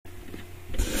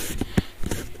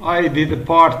I did the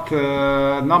part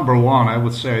number one. I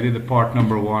would say I did the part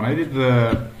number one. I did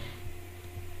the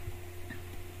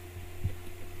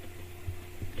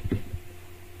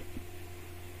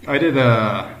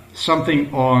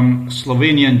something on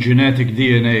Slovenian genetic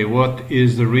DNA. What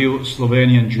is the real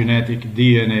Slovenian genetic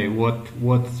DNA?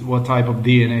 What type of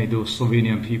DNA do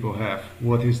Slovenian people have?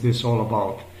 What is this all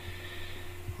about?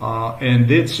 And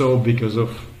did so because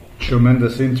of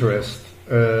tremendous interest.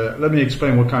 Let me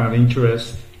explain what kind of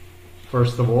interest.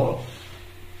 First of all,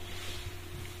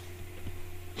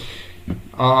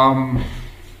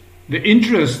 the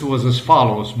interest was as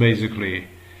follows, basically.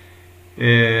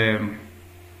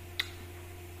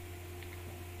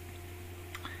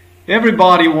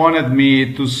 Everybody wanted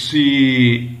me to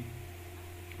see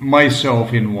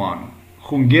myself in one.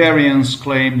 Hungarians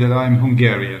claim that I'm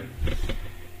Hungarian.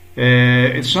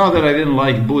 It's not that I didn't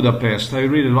like Budapest. I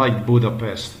really liked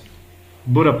Budapest.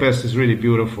 Budapest is really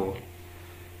beautiful.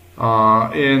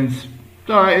 And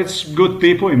it's good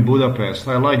people in Budapest.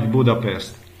 I like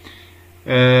Budapest.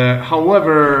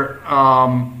 However,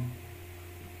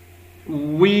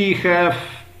 we have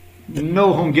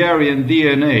no Hungarian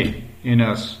DNA in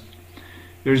us.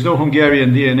 There's no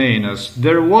Hungarian DNA in us.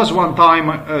 There was one time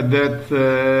that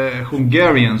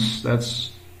Hungarians,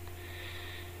 that's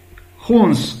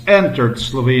Huns, entered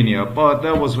Slovenia, but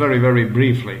that was very, very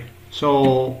briefly.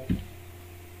 So,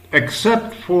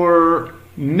 except for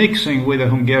mixing with the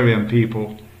Hungarian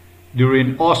people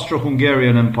during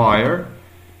Austro-Hungarian Empire,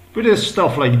 but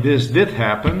stuff like this did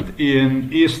happen in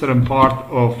eastern part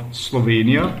of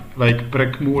Slovenia, like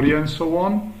Prekmurje and so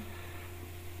on.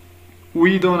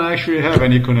 We don't actually have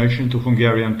any connection to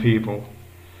Hungarian people.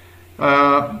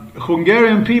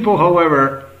 Hungarian people,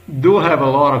 however, do have a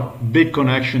lot of big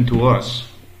connection to us.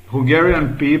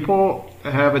 Hungarian people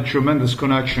have a tremendous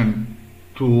connection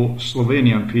to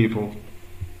Slovenian people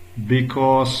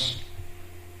because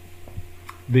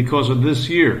of this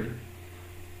year.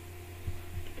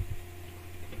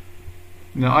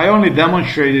 Now, I only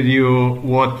demonstrated you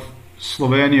what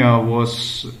Slovenia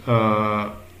was,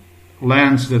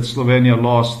 lands that Slovenia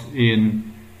lost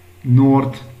in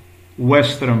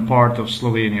northwestern part of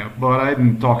Slovenia, but I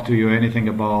didn't talk to you anything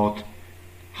about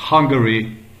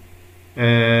Hungary.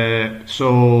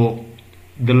 So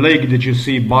the lake that you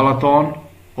see, Balaton,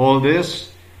 all this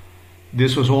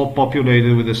was all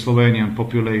populated with the Slovenian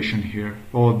population here,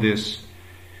 all this.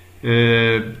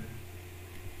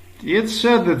 It's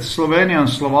said that Slovenia and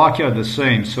Slovakia are the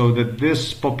same, so that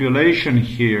this population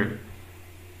here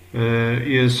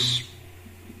is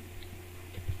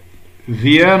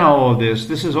Vienna, all this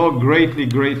is all greatly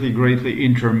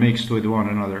intermixed with one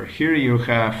another. Here you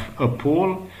have a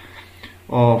pool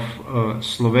of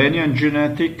Slovenian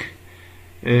genetic,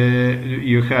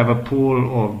 you have a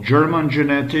pool of German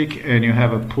genetic, and you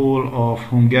have a pool of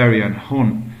Hungarian,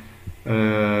 Hun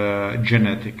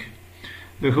genetic.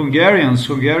 The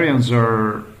Hungarians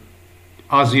are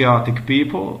Asiatic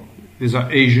people. These are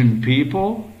Asian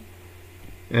people,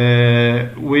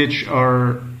 which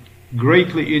are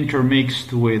greatly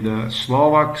intermixed with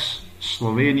Slovaks,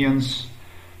 Slovenians,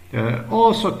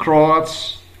 also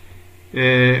Croats,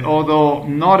 although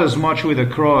not as much with the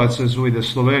Croats as with the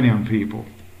Slovenian people.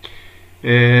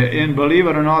 And believe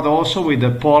it or not, also with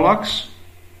the Polacks,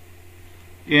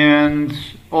 and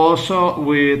also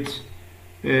with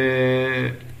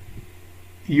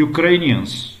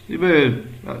Ukrainians.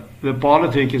 The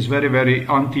politics is very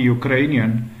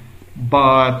anti-Ukrainian,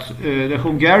 but the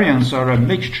Hungarians are a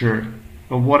mixture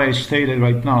of what I stated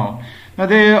right now. Now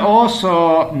they are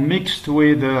also mixed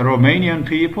with the Romanian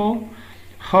people,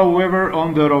 however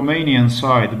on the Romanian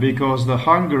side, because the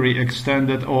Hungary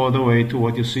extended all the way to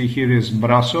what you see here is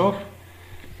Brasov.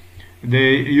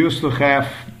 They used to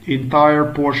have entire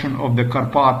portion of the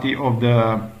Carpati of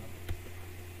the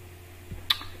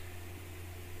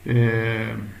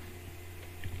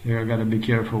I gotta be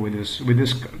careful with this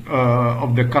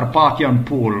of the Carpathian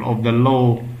pool, of the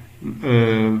low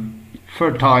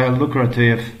fertile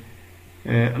lucrative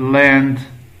land.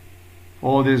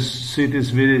 All these cities,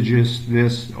 villages,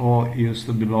 this all used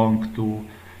to belong to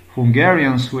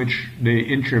Hungarians, which they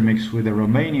intermix with the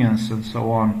Romanians and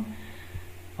so on.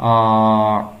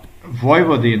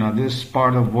 Vojvodina, this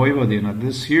part of Vojvodina,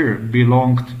 this here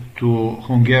belonged to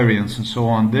Hungarians and so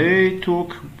on. They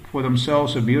took for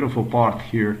themselves a beautiful part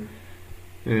here,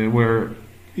 where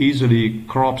easily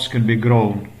crops can be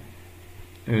grown,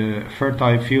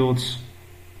 fertile fields.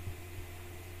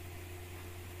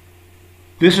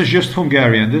 This is just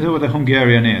Hungarian. This is what a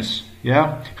Hungarian is.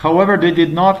 Yeah. However, they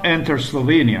did not enter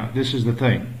Slovenia. This is the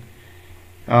thing.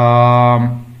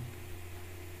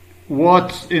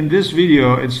 what in this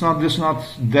video, this is not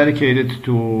dedicated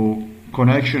to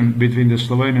connection between the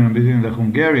Slovenian and between the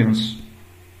Hungarians.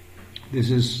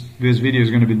 This video is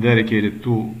going to be dedicated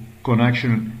to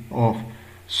connection of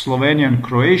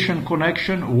Slovenian-Croatian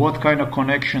connection, what kind of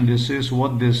connection this is,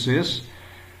 what this is.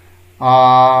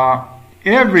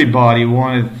 Everybody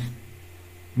wanted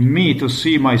me to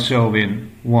see myself in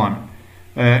one.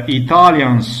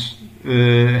 Italians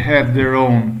had their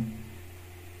own,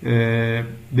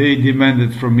 they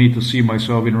demanded from me to see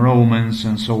myself in Romans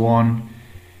and so on.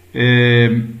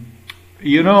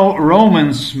 You know,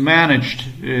 Romans managed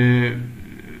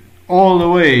all the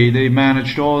way, they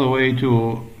managed all the way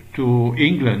to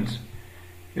England.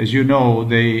 As you know,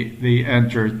 they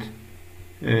entered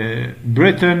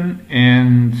Britain,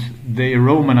 and they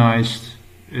Romanized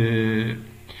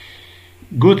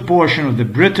good portion of the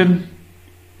Britain.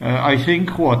 I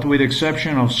think, with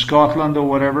exception of Scotland or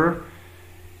whatever,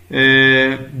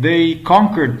 they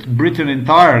conquered Britain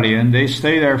entirely, and they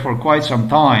stayed there for quite some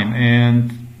time.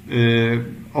 And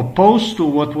opposed to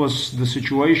what was the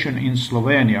situation in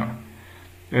Slovenia,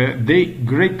 they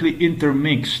greatly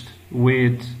intermixed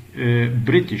with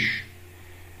British.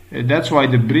 That's why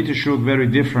the British look very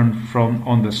different from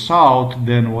on the south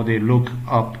than what they look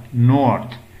up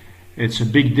north. It's a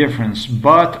big difference.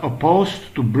 But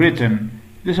opposed to Britain,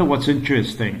 this is what's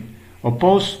interesting.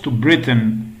 Opposed to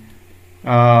Britain,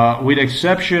 with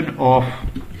exception of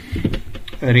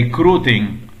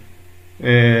recruiting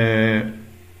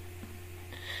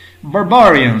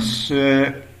barbarians,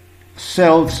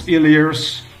 Celts,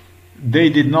 Illyrs, they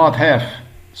did not have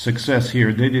success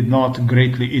here. They did not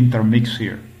greatly intermix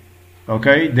here.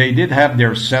 Okay, they did have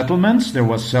their settlements. There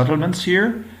was settlements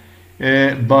here,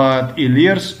 but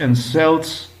Illyrs and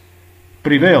Celts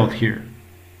prevailed here.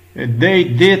 They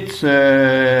did,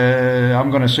 I'm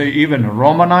going to say, even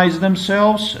Romanize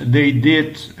themselves. They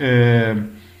did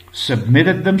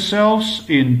submitted themselves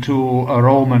into a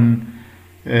Roman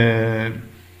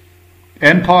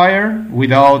empire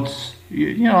without,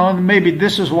 you know, maybe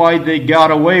this is why they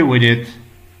got away with it.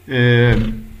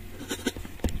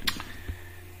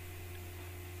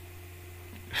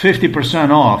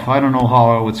 50% off. I don't know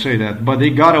how I would say that, but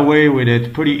they got away with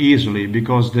it pretty easily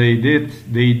because they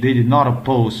did not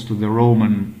oppose to the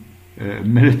Roman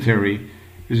military,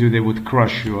 because they would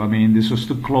crush you. I mean, this was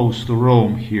too close to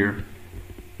Rome here,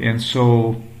 and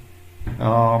so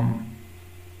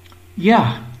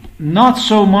yeah, not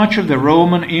so much of the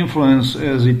Roman influence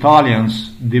as Italians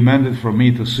demanded for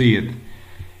me to see it.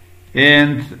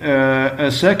 And a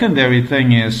secondary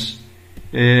thing is,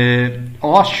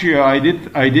 Austria. I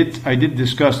did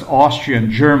discuss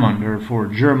Austrian German, therefore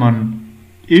German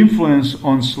influence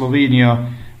on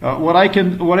Slovenia. What I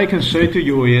can say to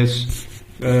you is,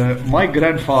 my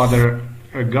grandfather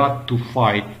got to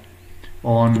fight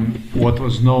on what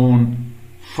was known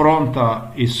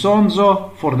Fronta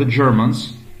Isonzo for the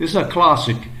Germans. This is a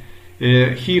classic.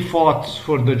 He fought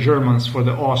for the Germans, for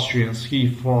the Austrians. He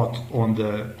fought on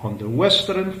the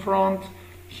Western Front.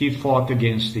 He fought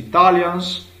against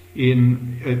Italians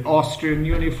in Austrian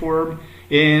uniform,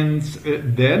 and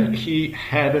then he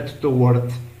headed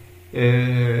toward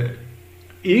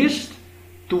east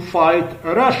to fight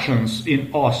Russians in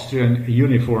Austrian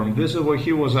uniform. This is where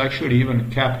he was actually even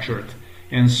captured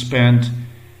and spent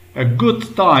a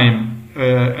good time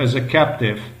as a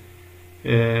captive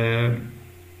in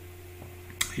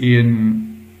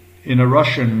a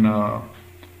Russian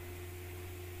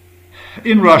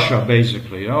in Russia,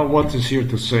 basically. What is here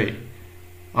to say?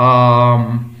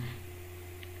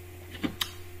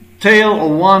 Tale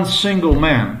of one single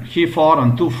man. He fought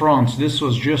on two fronts. This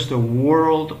was just a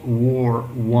World War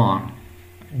I.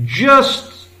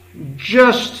 Just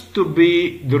to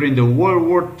be during the World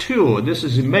War II. This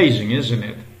is amazing, isn't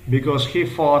it? Because he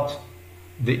fought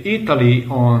the Italy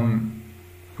on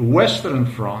the Western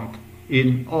Front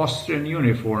in Austrian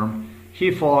uniform.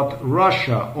 He fought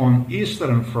Russia on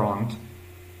Eastern Front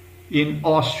in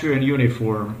Austrian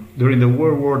uniform during the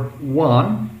World War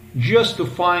I, just to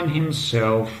find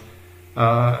himself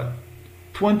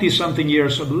 20-something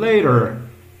years later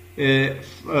in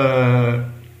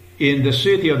the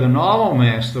city of the Novo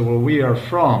Mesto, where we are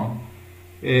from,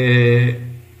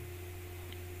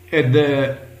 at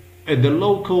the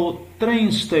local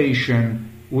train station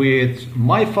with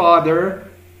my father,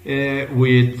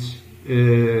 with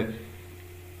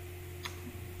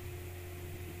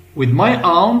my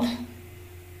aunt,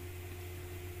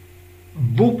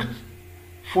 booked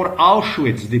for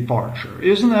Auschwitz departure.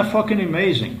 Isn't that fucking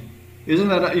amazing? Isn't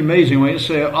that amazing when you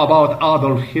say about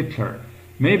Adolf Hitler?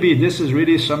 Maybe this is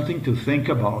really something to think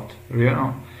about, you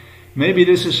know. maybe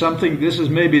this is something,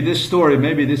 maybe this story,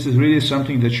 maybe this is really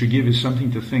something that should give you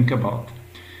something to think about.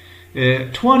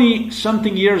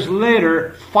 20-something years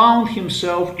later, found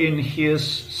himself in his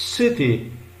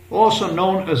city, also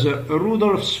known as a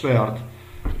Rudolfsfeld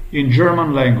in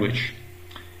German language.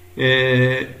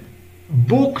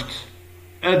 Booked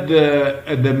at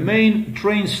the main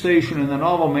train station in the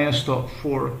Novo Mesto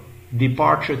for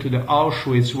departure to the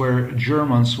Auschwitz, where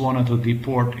Germans wanted to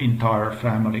deport entire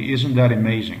family. Isn't that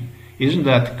amazing? Isn't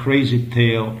that crazy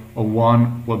tale of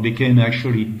one what became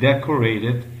actually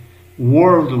decorated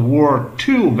World War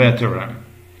II veteran?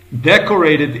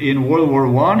 Decorated in World War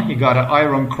I, he got an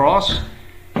Iron Cross,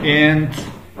 and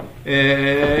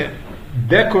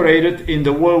decorated in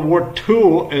the World War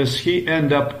II as he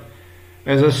ended up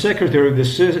as a secretary of the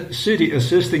city,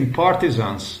 assisting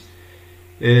partisans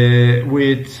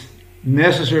with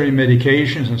necessary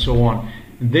medications and so on.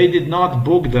 They did not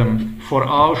book them for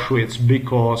Auschwitz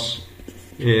because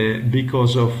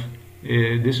of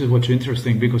this is what's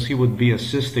interesting, because he would be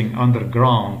assisting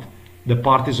underground the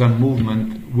partisan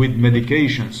movement with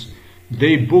medications.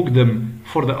 They booked them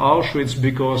for the Auschwitz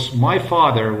because my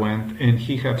father went and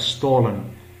he had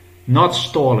stolen, not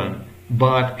stolen,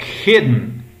 but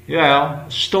hidden,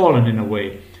 stolen in a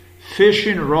way,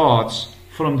 fishing rods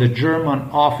from the German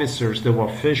officers that were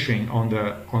fishing on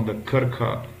the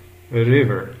Krka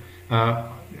River.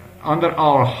 Under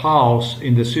our house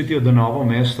in the city of the Novo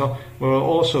Mesto, we were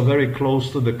also very close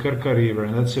to the Krka River,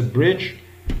 and that's a bridge.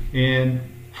 And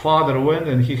father went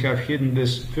and he had hidden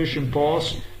this fishing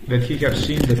poles that he had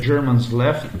seen the Germans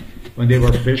left when they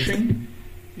were fishing.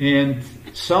 And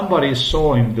somebody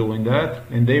saw him doing that,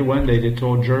 and they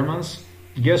told Germans.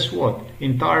 Guess what?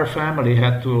 Entire family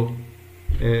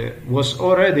was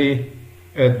already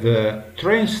at the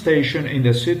train station in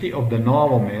the city of the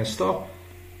Novo Mesto,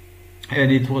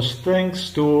 and it was thanks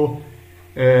to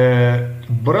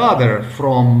brother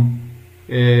from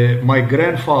my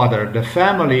grandfather, the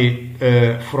family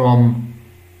from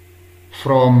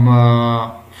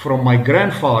my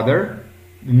grandfather,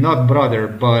 not brother,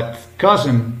 but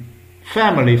cousin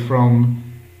family from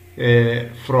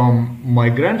my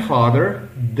grandfather,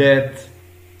 that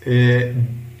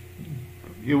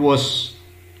it was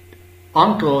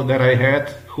uncle that I had,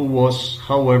 who was,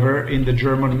 however, in the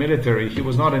German military. He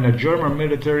was not in a German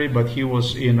military, but he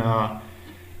was in a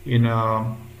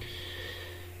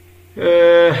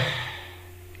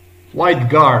White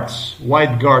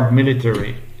Guard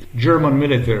military, German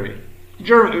military,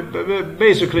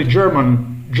 basically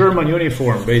German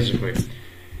uniform, basically,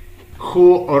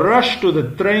 who rushed to the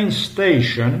train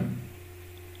station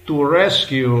to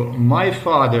rescue my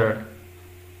father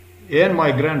and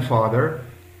my grandfather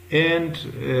and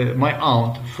my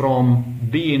aunt from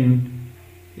being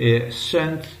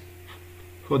sent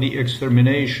for the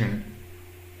extermination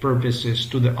purposes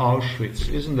to the Auschwitz.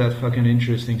 Isn't that fucking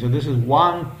interesting? So this is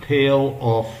one tale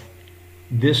of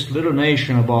this little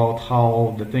nation about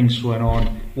how the things went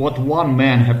on, what one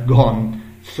man have gone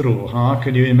through, huh?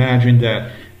 Can you imagine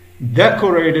that?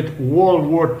 Decorated World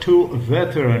War II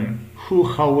veteran who,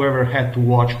 however, had to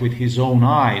watch with his own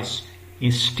eyes,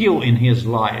 is still in his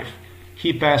life.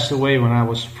 He passed away when I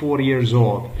was 4 years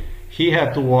old. He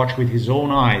had to watch with his own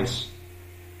eyes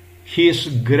his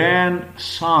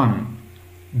grandson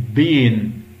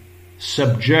being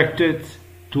subjected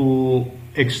to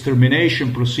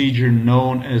extermination procedure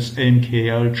known as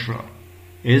MK-Ultra.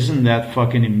 Isn't that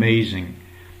fucking amazing?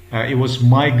 It was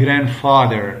my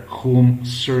grandfather whom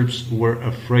Serbs were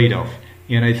afraid of,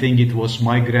 and I think it was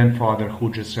my grandfather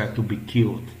who just had to be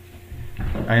killed.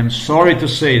 I am sorry to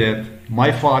say that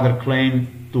my father claimed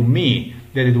to me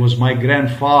that it was my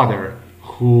grandfather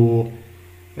who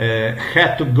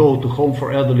had to go to Home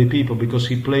for Elderly People because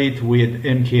he played with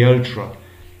MK-Ultra.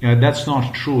 That's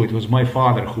not true. It was my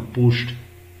father who pushed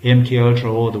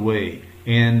MK-Ultra all the way,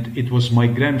 and it was my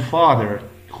grandfather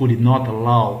who did not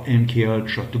allow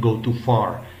MK-Ultra to go too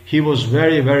far. He was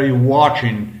very, very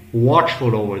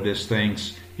watchful over these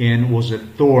things, and was a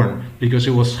thorn because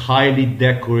he was highly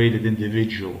decorated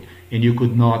individual, and you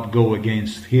could not go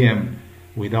against him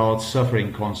without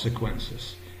suffering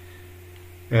consequences.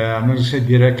 I'm not going to say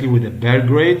directly with the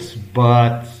Belgrades,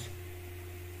 but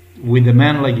with a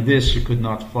man like this you could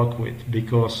not fuck with,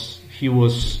 because he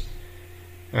was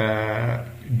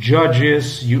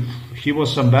judges, he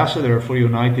was ambassador for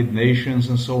United Nations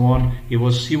and so on. He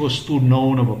was too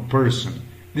known of a person.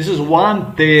 This is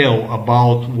one tale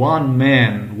about one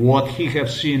man, what he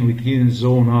has seen with his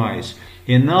own eyes.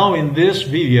 And now in this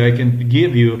video I can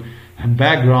give you a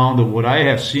background of what I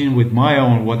have seen with my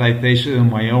own, what I tasted on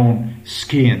my own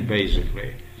skin,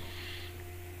 basically.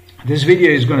 This video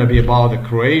is going to be about the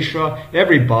Croatia.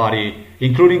 Everybody,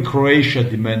 including Croatia,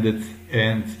 demanded,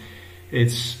 and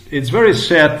it's very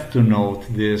sad to note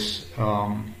this.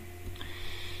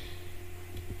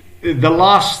 The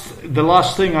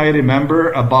last thing I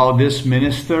remember about this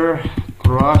minister,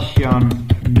 Croatian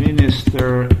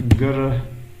minister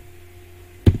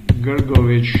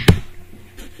Grgović,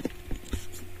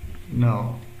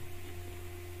 no,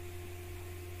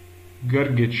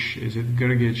 Grgić, is it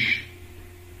Grgić?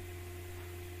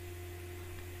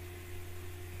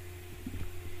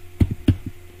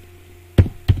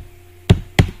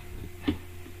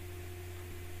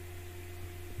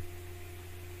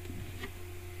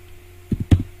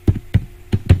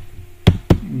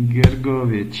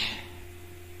 Grgović.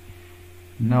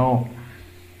 No.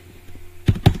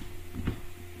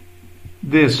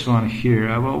 This one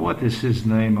here. Well, what is his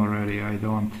name already? I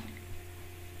don't.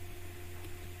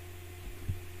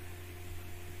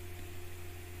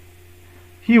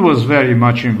 He was very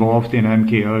much involved in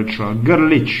MK Ultra.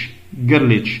 Grlić.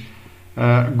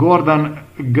 Gordon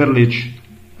Grlić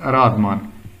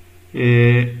Radman.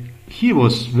 He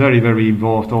was very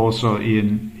involved also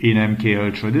in MK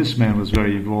Ultra. This man was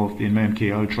very involved in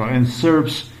MK Ultra, and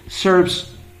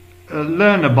Serbs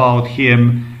learned about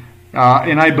him,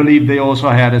 and I believe they also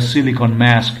had a silicone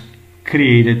mask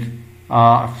created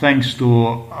thanks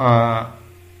to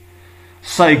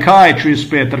psychiatrist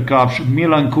Petar Kapš,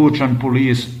 Milan Kučan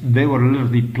police. They were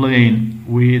literally playing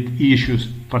with issues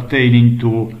pertaining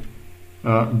to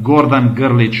Gordon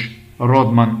Grlić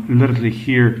Rodman, literally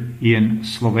here in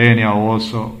Slovenia,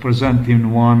 also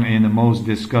presenting one in the most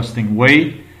disgusting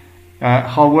way.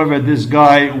 However, this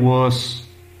guy was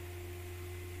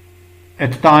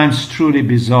at times truly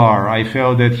bizarre. I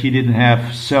felt that he didn't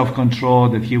have self-control,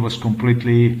 that he was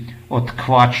completely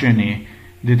otkvačeni,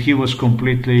 that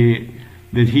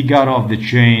he got off the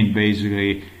chain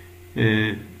basically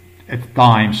at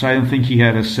times. I don't think he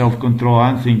had a self-control.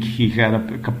 I don't think he had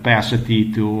a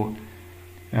capacity to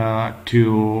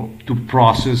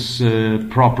process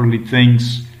properly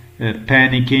things,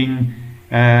 panicking,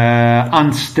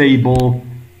 unstable,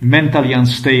 mentally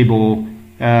unstable,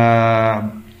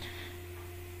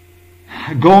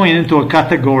 going into a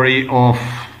category of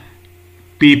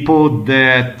people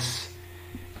that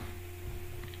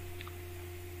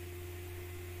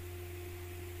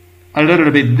a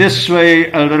little bit this way,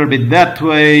 a little bit that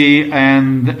way,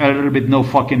 and a little bit no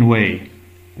fucking way,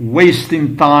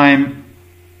 wasting time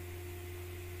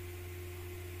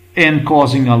and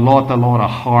causing a lot of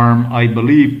harm. I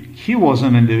believe he was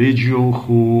an individual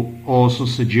who also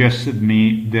suggested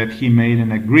me that he made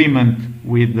an agreement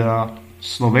with the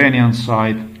Slovenian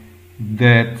side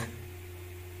that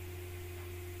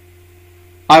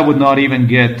I would not even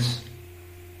get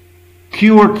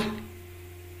cured,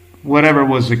 whatever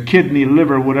was a kidney,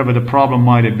 liver, whatever the problem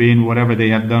might have been, whatever they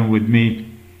had done with me.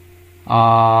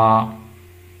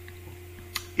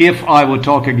 If I would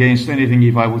talk against anything,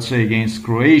 if I would say against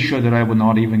Croatia, that I would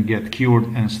not even get cured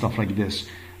and stuff like this.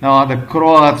 Now the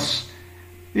Croats,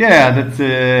 yeah, that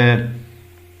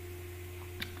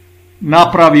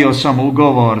napravio sam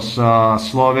ugovor sa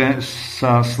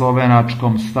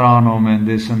slovenačkom stranom and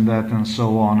this and that and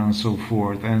so on and so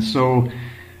forth. And so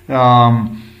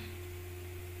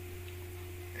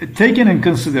taking in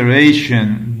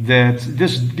consideration that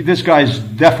this guy is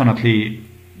definitely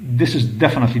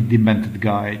demented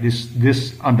guy.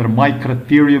 This under my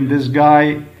criterion, this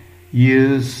guy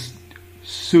is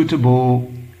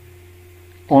suitable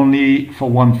only for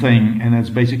one thing, and that's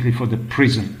basically for the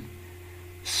prison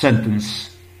sentence,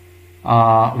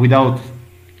 without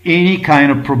any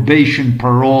kind of probation,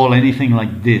 parole, anything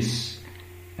like this.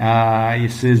 He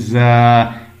says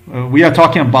we are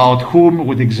talking about whom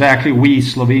would exactly we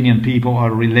Slovenian people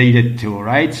are related to,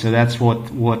 right? So that's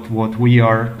what we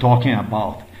are talking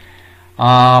about.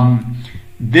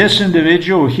 This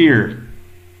individual here,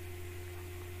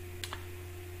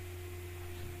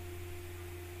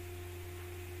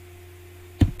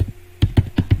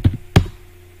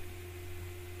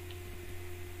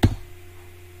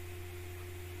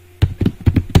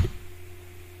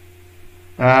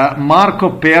 Marko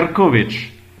Perković.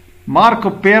 Marko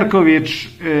Perković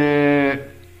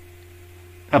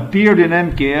appeared in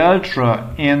MK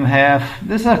Ultra and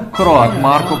this is a Croat,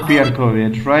 Marko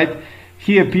Perković, right?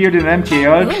 He appeared in MK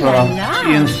Ultra,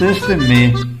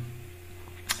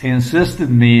 insisted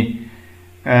me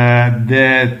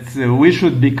that we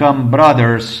should become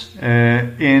brothers,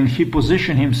 and he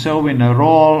positioned himself in a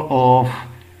role of,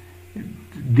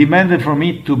 demanded for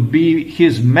me to be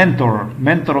his mentor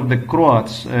of the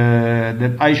Croats,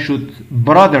 that I should be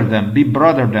brother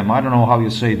them. I don't know how you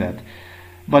say that,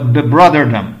 but be brother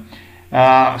them.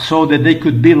 so that they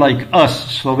could be like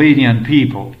us, Slovenian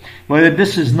people. Well,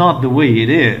 this is not the way it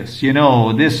is. You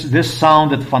know, this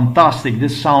sounded fantastic,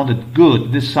 this sounded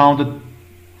good, this sounded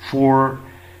for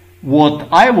what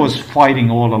I was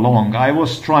fighting all along. I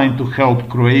was trying to help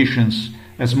Croatians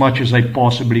as much as I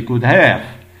possibly could have.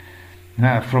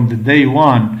 From the day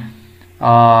one,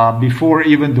 before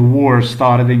even the war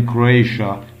started in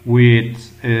Croatia, with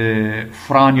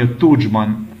Franjo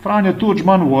Tuđman. Franjo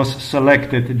Tuđman was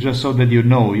selected, just so that you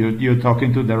know, you're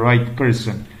talking to the right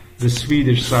person. The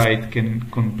Swedish side can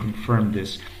confirm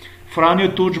this.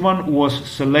 Franjo Tuđman was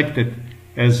selected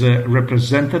as a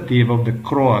representative of the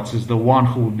Croats, as the one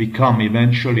who would become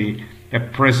eventually a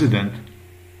president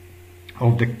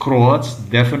of the Croats,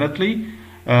 definitely,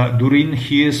 during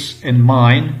his and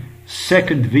mine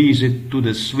second visit to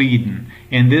the Sweden.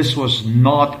 And this was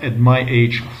not at my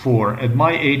age 4. At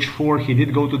my age 4, he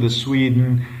did go to the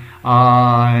Sweden,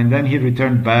 and then he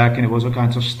returned back, and it was all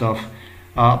kinds of stuff.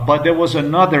 But there was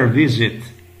another visit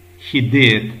he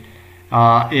did,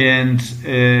 and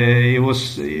it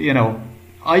was, you know,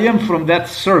 I am from that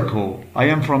circle. I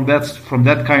am from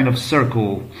that kind of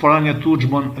circle. Franjo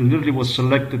Tuđman literally was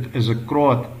selected as a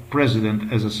Croat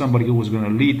president, as somebody who was going to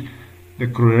lead the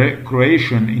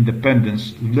Croatian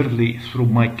independence, literally through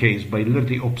my case, by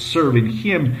literally observing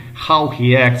him, how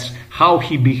he acts, how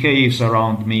he behaves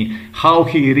around me, how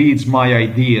he reads my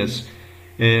ideas.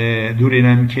 During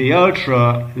MK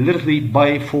Ultra, literally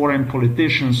by foreign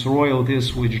politicians,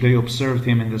 royalties, which they observed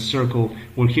him in the circle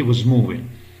where he was moving.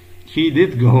 He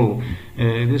did go,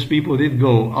 these people did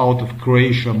go out of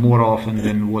Croatia more often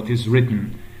than what is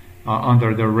written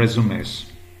under their resumes.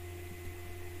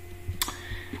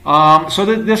 So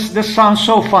this sounds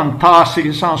so fantastic,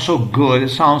 it sounds so good, it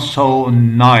sounds so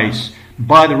nice.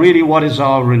 But really, what is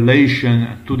our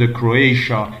relation to the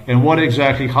Croatia, and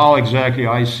how exactly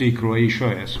I see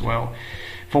Croatia as well?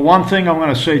 For one thing, I'm going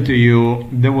to say to you,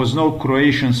 there was no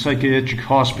Croatian psychiatric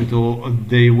hospital,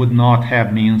 they would not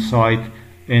have me inside,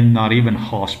 and not even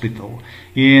hospital.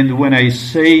 And when I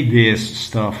say this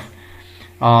stuff,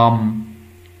 how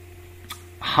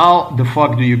the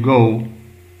fuck do you go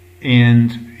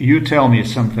and you tell me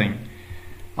something?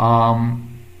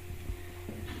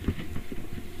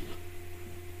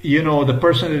 You know, the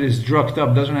person that is drugged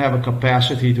up doesn't have a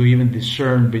capacity to even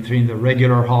discern between the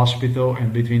regular hospital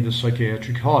and between the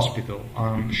psychiatric hospital.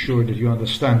 I'm sure that you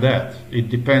understand that. It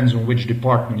depends on which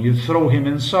department. You throw him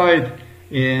inside,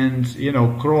 and, you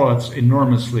know, Croats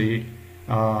enormously,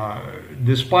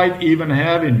 despite even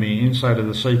having me inside of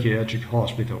the psychiatric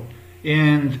hospital,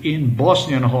 and in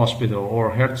Bosnian hospital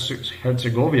or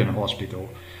Herzegovinian hospital,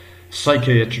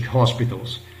 psychiatric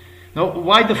hospitals. Now,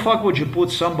 why the fuck would you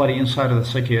put somebody inside of the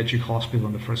psychiatric hospital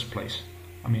in the first place?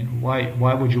 I mean,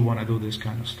 why would you want to do this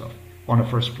kind of stuff in the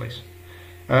first place?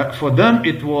 For them,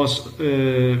 it was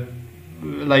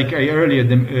like I earlier,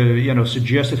 you know,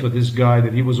 suggested for this guy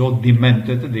that he was all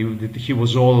demented, that he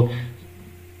was all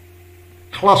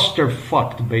cluster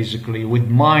fucked, basically, with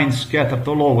minds scattered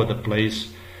all over the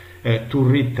place, to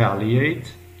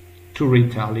retaliate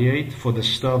for the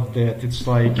stuff that it's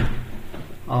like.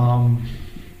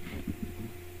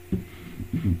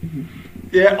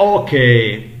 Yeah,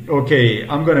 okay,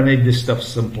 I'm gonna make this stuff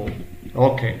simple.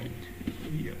 Okay,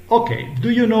 do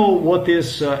you know what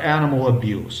is animal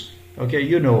abuse? Okay,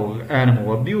 you know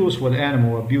animal abuse, what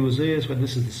animal abuse is, but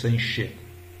this is the same shit.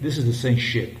 This is the same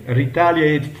shit.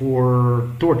 Retaliate for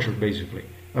torture, basically.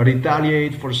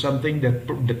 Retaliate for something that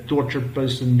the tortured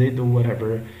person did or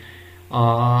whatever.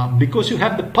 Because you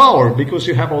have the power, because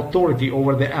you have authority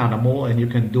over the animal, and you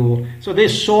can do. So they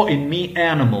saw in me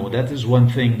animal. That is one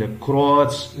thing. The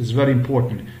Croats is very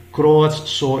important. Croats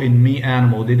saw in me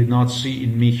animal. They did not see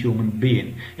in me human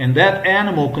being. And that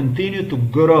animal continued to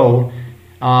grow,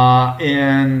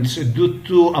 and due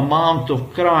to amount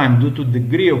of crime, due to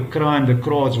degree of crime the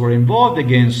Croats were involved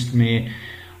against me,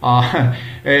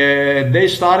 they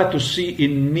started to see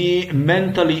in me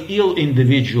mentally ill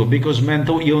individual, because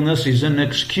mental illness is an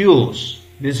excuse.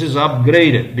 This is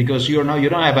upgraded because you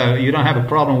don't have a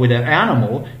problem with an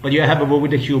animal, but you have a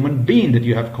with a human being that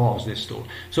you have caused this to.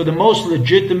 So the most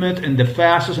legitimate and the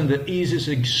fastest and the easiest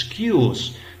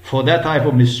excuse for that type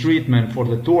of mistreatment, for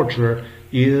the torture,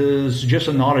 is just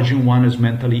acknowledging one is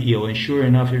mentally ill. And sure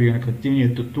enough, if you're going to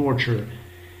continue to torture,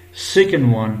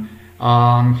 sicken one,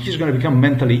 he's going to become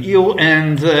mentally ill,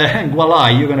 and voila,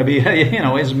 you're going to be,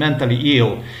 he's mentally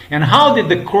ill. And how did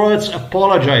the Croats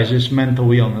apologize this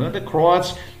mental illness? The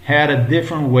Croats had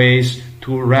different ways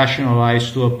to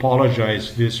rationalize, to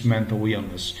apologize this mental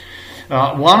illness.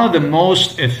 One of the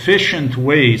most efficient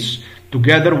ways,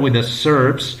 together with the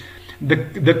Serbs,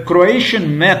 The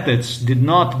Croatian methods do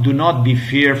not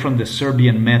differ from the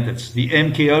Serbian methods. The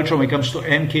MK Ultra, when it comes to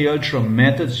MK Ultra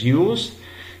methods used,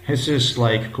 this is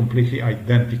like completely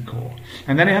identical.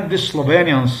 And then you have this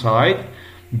Slovenian side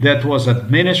that was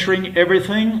administering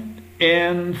everything,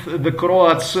 and the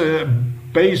Croats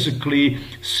basically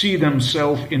see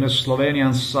themselves in a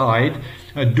Slovenian side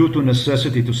due to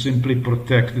necessity to simply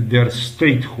protect their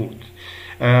statehood,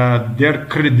 their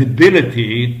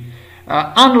credibility.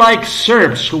 Unlike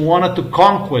Serbs who wanted to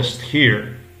conquest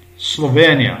here,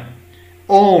 Slovenia,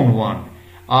 own one.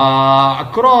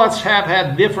 Croats have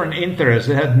had different interests.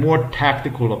 They had more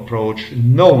tactical approach,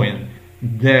 knowing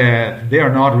that they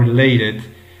are not related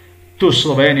to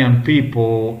Slovenian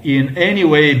people in any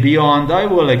way beyond. I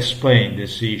will explain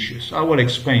these issues.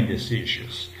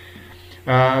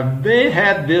 They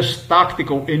had this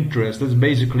tactical interest that's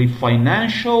basically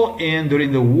financial, and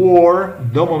during the war,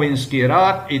 Domovinski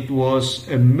Rat, it was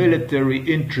a military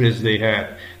interest they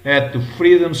had. They had to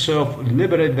free themselves,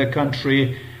 liberate the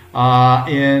country,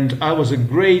 and I was a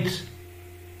great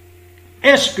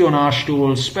espionage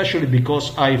tool, especially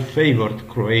because I favored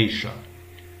Croatia.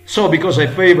 So because I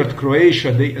favored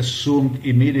Croatia, they assumed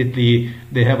immediately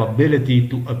they have ability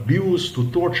to abuse,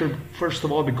 to torture, first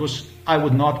of all, because I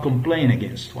would not complain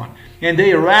against one. And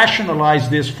they rationalized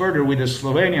this further with the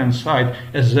Slovenian side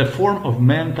as a form of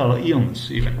mental illness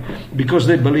even. Because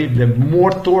they believe the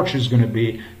more torture is going to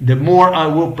be, the more I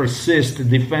will persist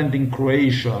defending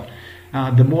Croatia,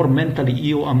 the more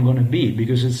mentally ill I'm going to be,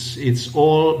 because it's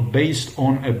all based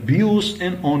on abuse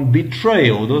and on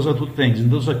betrayal. Those are two things, and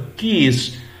those are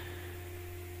keys.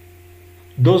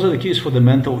 Those are the keys for the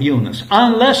mental illness.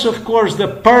 Unless, of course, the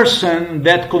person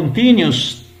that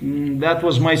continues, that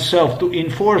was myself, to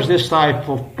enforce this type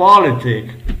of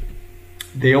politic,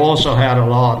 they also had a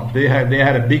lot. They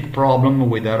had a big problem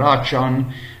with the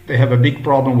Račan. They have a big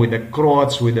problem with the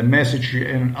Croats, with the Mesic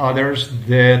and others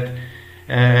that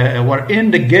were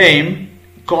in the game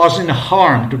causing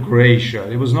harm to Croatia.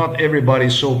 It was not everybody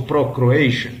so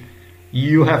pro-Croatian.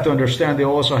 You have to understand they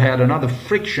also had another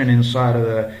friction inside of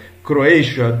the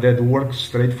Croatia that worked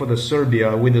straight for the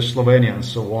Serbia with the Slovenia and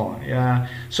so on. Yeah,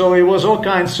 so it was all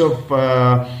kinds of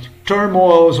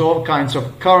turmoils, all kinds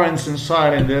of currents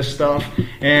inside and this stuff.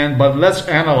 But let's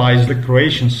analyze the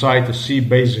Croatian side to see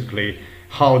basically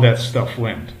how that stuff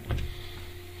went.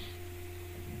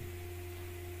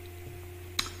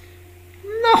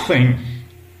 Nothing.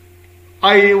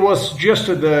 I was just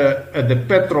at the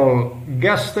petrol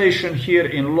gas station here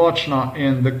in Locna,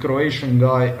 and the Croatian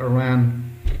guy ran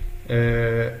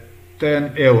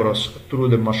 10 euros through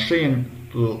the machine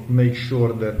to make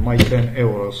sure that my 10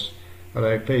 euros that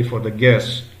I pay for the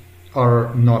gas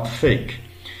are not fake.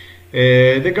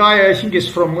 The guy, I think, is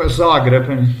from Zagreb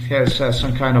and has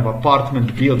some kind of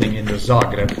apartment building in the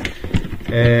Zagreb.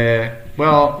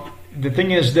 Well, the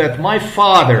thing is that my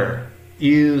father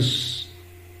is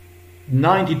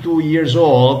 92 years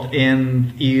old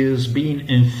and is being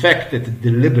infected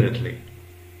deliberately.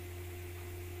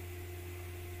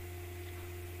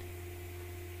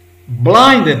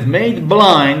 Blinded, made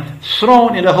blind,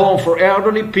 thrown in a home for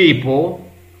elderly people,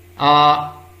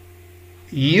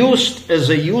 used as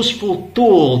a useful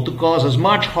tool to cause as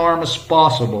much harm as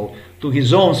possible to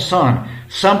his own son.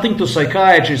 Something to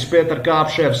psychiatrist Petar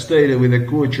Kapšev stated with a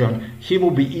Kučan, he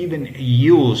will be even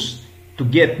used to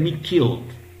get me killed.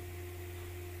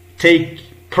 Take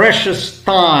precious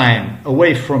time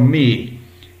away from me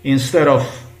instead of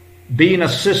being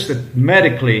assisted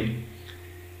medically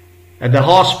at the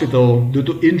hospital due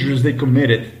to injuries they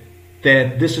committed,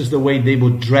 that this is the way they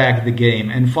would drag the game.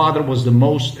 And father was the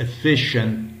most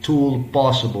efficient tool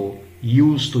possible,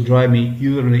 used to drive me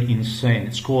utterly insane.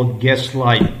 It's called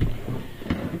gaslighting.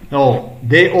 No,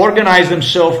 they organized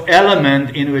themselves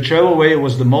element in whichever way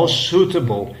was the most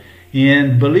suitable,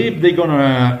 and believe they're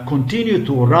gonna continue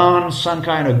to run some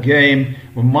kind of game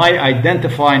with my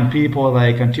identifying people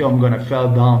like until I'm gonna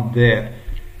fall down dead.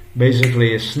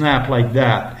 Basically a snap like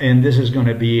that, and this is going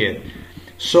to be it.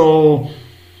 So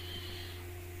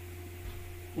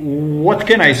what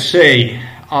can I say?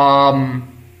 I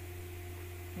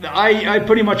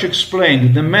pretty much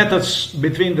explained the methods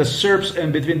between the Serbs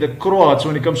and between the Croats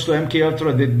when it comes to MK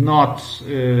Ultra did not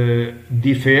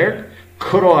differ.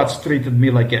 Croats treated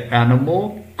me like an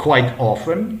animal quite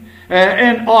often,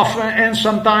 and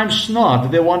sometimes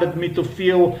not. They wanted me to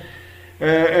feel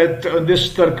at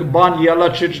this Trkban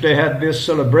Jelačić, they had this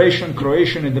celebration,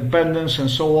 Croatian independence and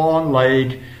so on,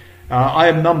 like I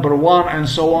am number one and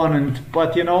so on.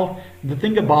 But you know, the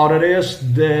thing about it is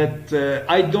that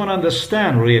I don't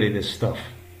understand really this stuff.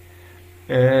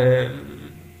 You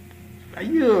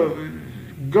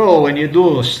go and you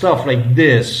do stuff like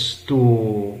this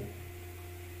to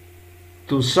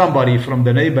somebody from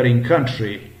the neighboring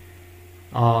country,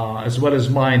 as well as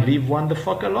mine, leave one the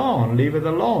fuck alone. Leave it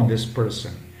alone, this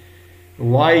person.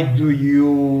 Why do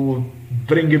you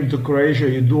bring him to Croatia?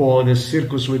 You do all this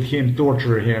circus with him,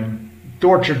 torture him.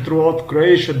 Torture throughout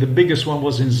Croatia. The biggest one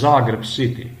was in Zagreb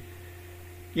city.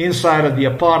 Inside of the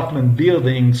apartment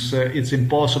buildings, it's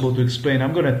impossible to explain.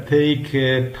 I'm going to take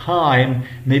time,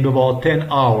 maybe about 10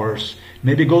 hours,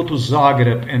 maybe go to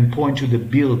Zagreb and point to the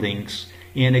buildings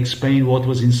and explain what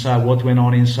was inside, what went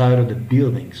on inside of the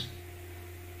buildings.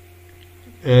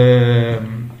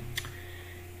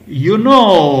 You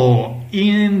know,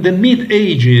 in the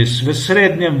mid-ages, v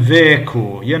srednjem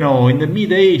veku, you know, in the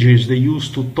mid-ages they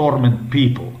used to torment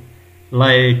people.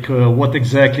 Like, what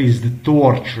exactly is the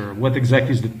torture? What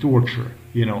exactly is the torture,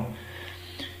 you know?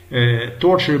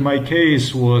 Torture in my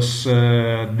case was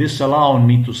disallowing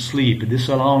me to sleep,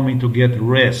 disallowing me to get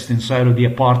rest inside of the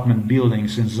apartment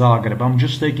buildings in Zagreb. I'm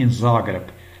just taking Zagreb.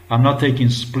 I'm not taking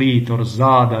Split or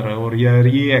Zadar or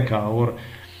Rijeka or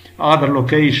other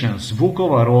locations.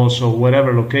 Vukovar also,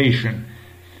 whatever location.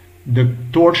 The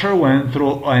torture went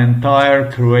through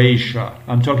entire Croatia.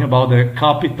 I'm talking about the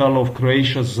capital of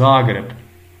Croatia, Zagreb,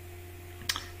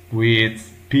 with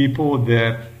people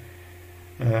that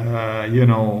you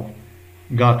know,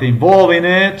 got involved in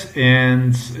it,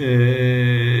 and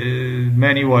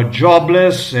many were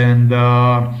jobless and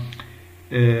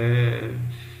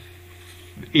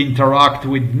interact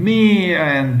with me,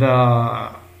 and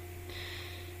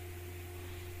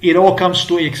it all comes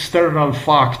to external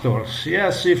factors.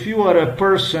 Yes, if you are a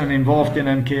person involved in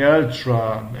MK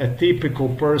Ultra, a typical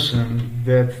person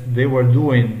that they were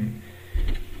doing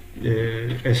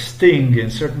a sting in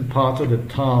certain part of the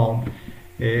town,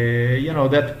 you know,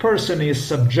 that person is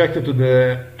subjected to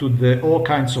the all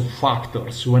kinds of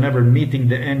factors. Whenever meeting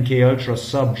the MK Ultra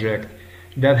subject,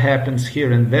 that happens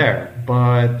here and there,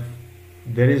 but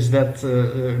there is that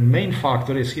main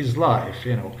factor is his life,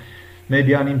 you know.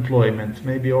 Maybe unemployment,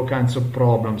 maybe all kinds of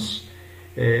problems,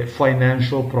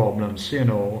 financial problems, you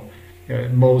know,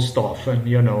 most often,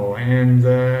 you know, and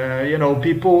you know,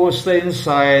 people stay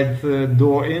inside,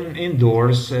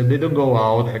 indoors, they don't go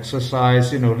out,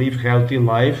 exercise, you know, live healthy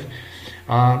life.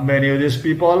 Many of these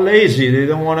people are lazy, they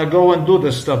don't want to go and do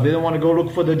the stuff, they don't want to go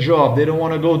look for the job, they don't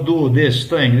want to go do this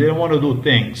thing, they don't want to do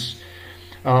things.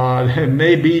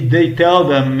 Maybe they tell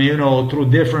them, you know, through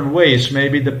different ways.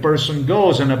 Maybe the person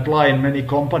goes and apply in many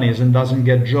companies and doesn't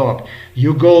get job.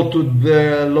 You go to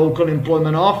the local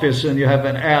employment office and you have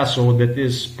an asshole that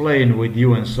is playing with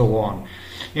you and so on.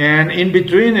 And in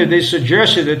between it, they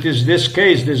suggested that is this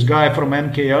case, this guy from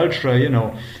MK Ultra, you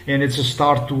know, and it's a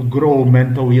start to grow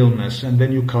mental illness. And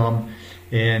then you come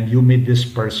and you meet this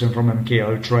person from MK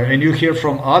Ultra, and you hear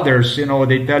from others, you know,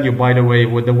 they tell you, by the way,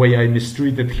 with the way I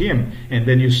mistreated him, and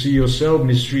then you see yourself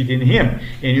mistreating him,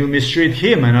 and you mistreat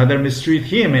him, another mistreat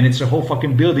him, and it's a whole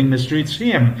fucking building mistreats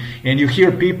him, and you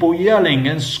hear people yelling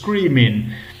and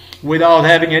screaming without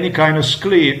having any kind of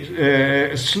sleep,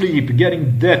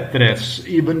 getting death threats,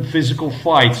 even physical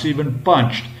fights, even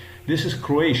punched. This is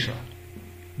Croatia.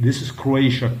 This is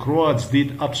Croatia. Croats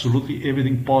did absolutely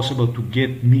everything possible to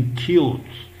get me killed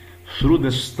through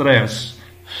the stress,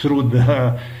 through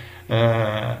the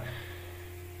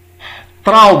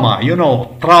trauma, you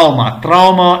know, trauma.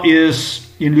 Trauma is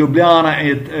in Ljubljana,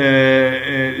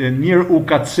 near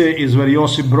UKC is where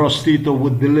Josip Broz Tito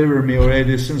would deliver me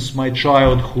already since my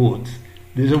childhood.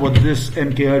 This is what this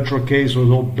MK Ultra case was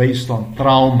all based on,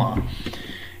 trauma.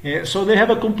 So they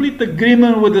have a complete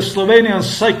agreement with the Slovenian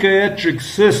psychiatric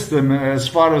system as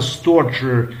far as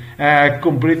torture,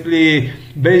 completely,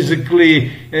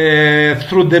 basically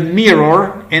through the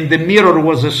mirror, and the mirror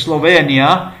was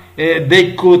Slovenia.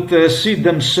 They could see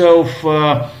themselves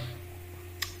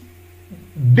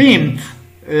beamed,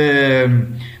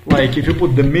 like if you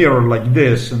put the mirror like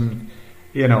this, and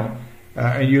you know,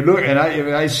 and you look, and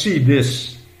I see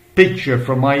this picture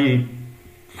from my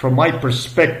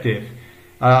perspective.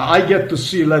 I get to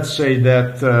see, let's say,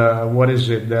 that, what is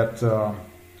it, that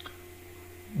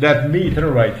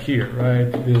meter right here,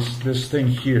 right? This thing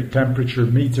here, temperature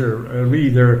meter,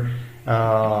 reader,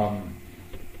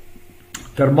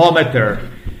 thermometer,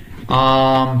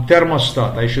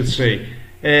 thermostat, I should say.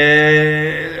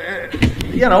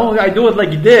 You know, I do it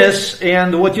like this,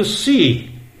 and what you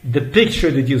see, the picture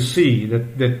that you see,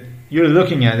 that you're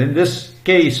looking at, in this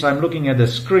case, I'm looking at the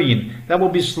screen, that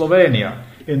would be Slovenia.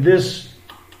 In this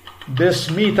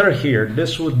meter here,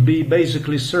 this would be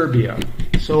basically Serbia.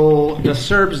 So the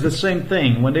Serbs, the same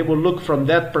thing. When they will look from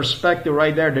that perspective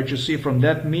right there that you see from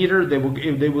that meter,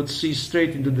 they would see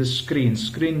straight into the screen.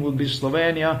 Screen will be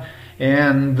Slovenia,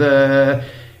 and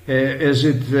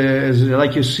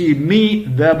like you see me,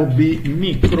 that would be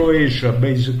me, Croatia.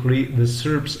 Basically, the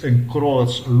Serbs and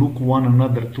Croats look one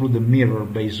another through the mirror,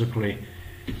 basically,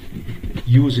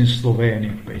 using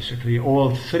Slovenia. Basically,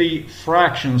 all three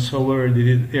fractions, however, they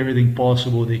did everything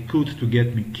possible they could to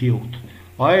get me killed.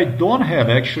 I don't have,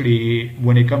 actually,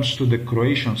 when it comes to the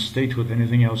Croatian statehood,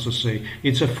 anything else to say.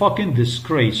 It's a fucking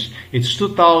disgrace. It's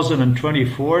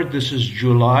 2024. This is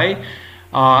July.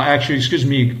 Actually, excuse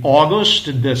me, August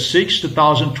the 6th,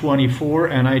 2024.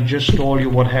 And I just told you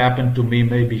what happened to me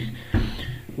maybe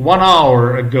 1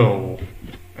 hour ago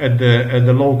at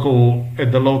the local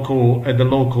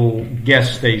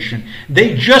gas station.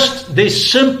 They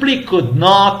simply could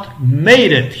not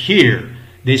made it here.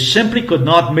 They simply could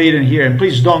not made it here, and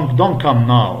please don't come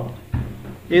now.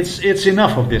 It's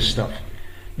enough of this stuff.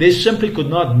 They simply could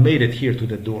not made it here to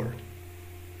the door.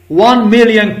 1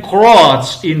 million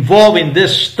Croats involved in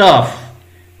this stuff,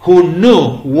 who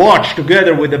watched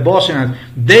together with the Bosnians,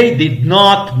 they did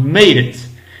not made it.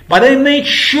 But I made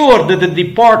sure that the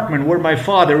department where my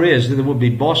father is, that there would be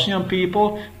Bosnian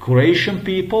people, Croatian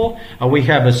people. We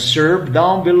have a Serb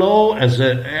down below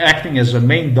acting as a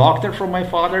main doctor for my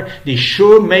father. They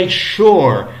made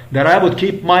sure that I would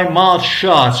keep my mouth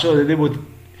shut so that they would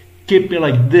keep me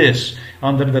like this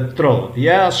under the throat.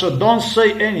 Yeah, so don't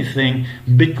say anything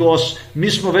because mi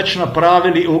smo već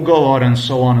napravili ugovor and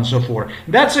so on and so forth.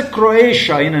 That's a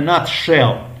Croatia in a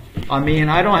nutshell. I mean,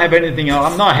 I don't have anything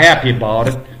else. I'm not happy about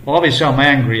it. Obviously, I'm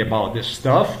angry about this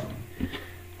stuff.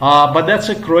 But that's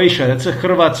a Croatia, that's a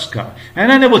Hrvatska. And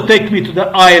then they will take me to the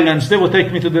islands, they will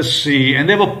take me to the sea, and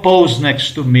they will pose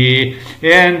next to me.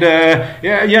 And,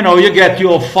 you get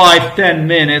your 5-10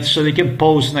 minutes so they can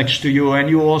pose next to you. And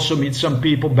you also meet some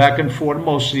people back and forth.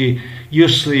 Mostly you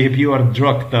sleep, you are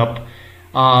drugged up.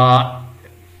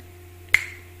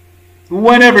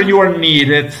 Whenever you are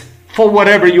needed, for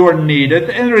whatever you are needed,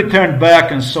 and returned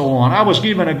back and so on. I was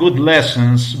given a good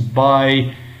lessons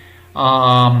by...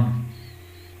 I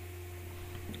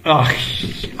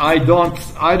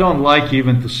don't like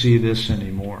even to see this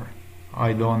anymore.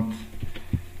 I don't.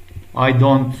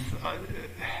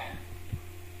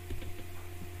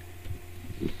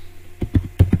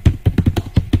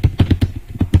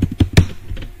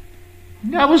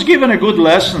 I was given a good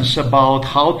lessons about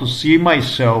how to see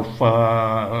myself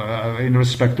in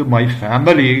respect to my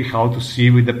family, how to see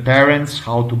with the parents,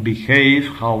 how to behave,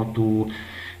 how to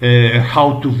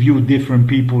view different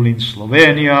people in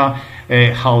Slovenia,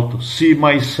 how to see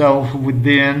myself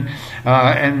within,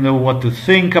 and what to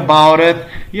think about it,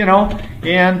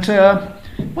 and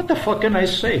what the fuck can I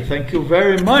say? Thank you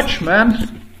very much, man,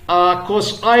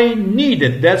 because I need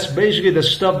it. That's basically the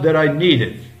stuff that I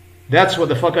needed. That's what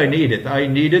the fuck I needed. I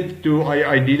needed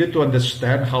to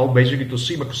understand how basically to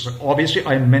see, because obviously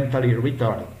I'm mentally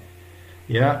retarded.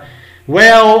 Yeah.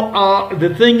 Well,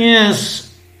 the thing is,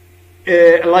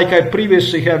 like I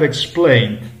previously have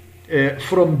explained,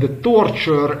 from the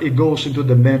torture it goes into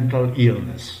the mental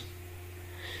illness.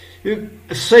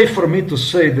 It's safe for me to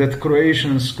say that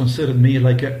Croatians considered me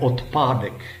like a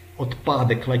otpadek,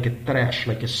 like a trash,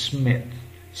 like a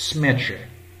smeće.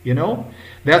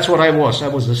 That's what I was. I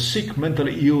was a sick,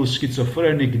 mentally ill,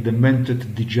 schizophrenic,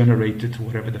 demented, degenerated,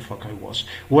 whatever the fuck I was.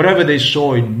 Whatever they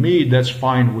saw in me, that's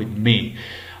fine with me.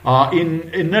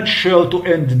 In a nutshell, to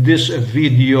end this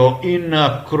video, in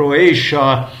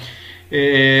Croatia,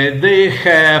 they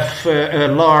have a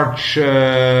large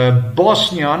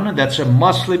Bosnian, that's a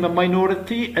Muslim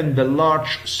minority, and a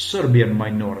large Serbian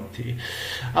minority.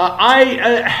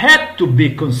 I had to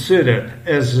be considered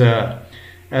as a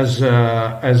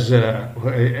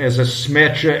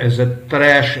smeće, as a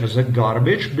trash, as a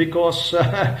garbage, because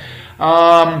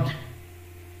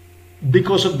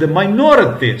of the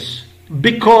minorities.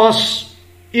 Because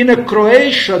in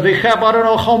Croatia they have I don't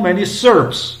know how many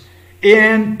Serbs.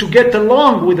 And to get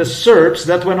along with the Serbs,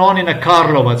 that went on in a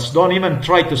Karlovac, don't even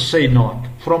try to say not.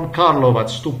 From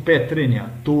Karlovac to Petrinja,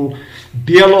 to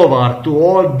Bjelovar, to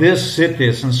all these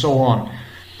cities and so on.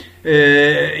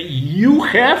 You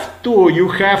have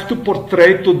to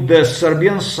portray to the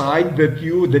Serbian side that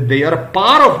they are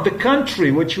part of the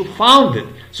country which you founded.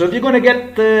 So if you're going to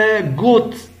get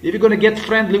good, if you're going to get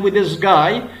friendly with this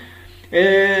guy,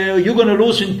 you're going to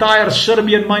lose entire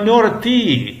Serbian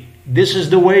minority. This is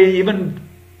the way. Even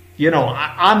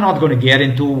I'm not going to get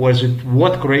into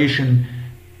what Croatian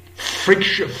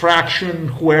fraction,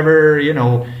 whoever, you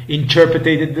know,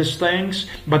 interpreted these things.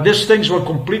 But these things were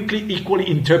completely equally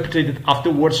interpreted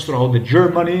afterwards throughout the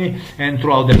Germany and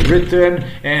throughout the Britain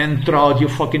and throughout, you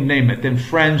fucking name it, in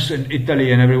France and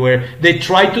Italy and everywhere. They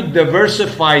tried to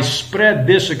diversify, spread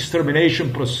this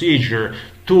extermination procedure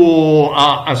to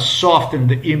soften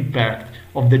the impact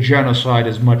of the genocide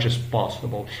as much as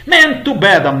possible. Man, too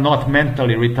bad I'm not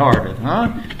mentally retarded, huh?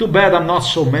 Too bad I'm not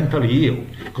so mentally ill,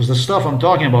 because the stuff I'm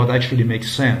talking about actually makes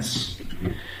sense.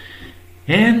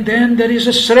 And then there is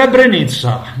a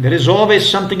Srebrenica. There is always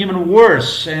something even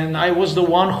worse, and I was the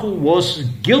one who was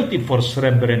guilty for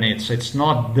Srebrenica. It's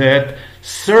not that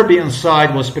Serbian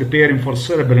side was preparing for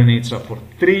Srebrenica for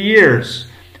 3 years.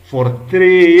 For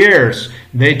 3 years,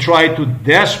 they tried to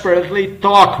desperately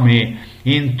talk me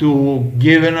into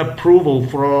giving approval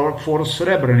for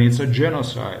Srebrenica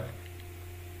genocide.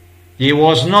 It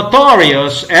was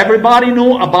notorious. Everybody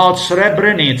knew about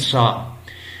Srebrenica.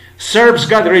 Serbs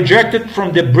got rejected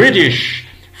from the British,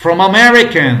 from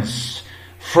Americans,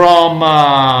 from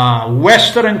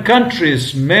Western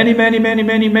countries many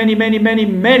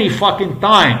fucking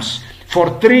times for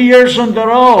 3 years on the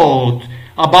road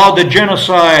about the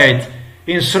genocide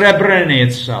in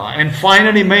Srebrenica, and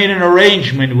finally made an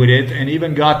arrangement with it and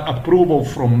even got approval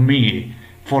from me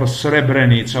for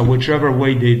Srebrenica, whichever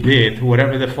way they did,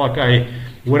 whatever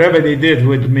they did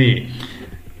with me.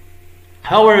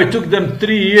 However, it took them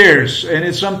 3 years, and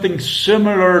it's something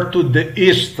similar to the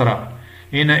Istra.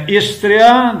 In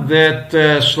Istria, that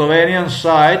Slovenian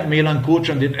side, Milan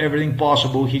Kučan did everything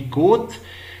possible he could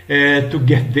to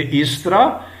get the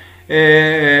Istra.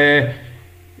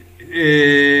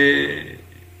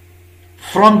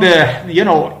 From the, you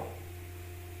know,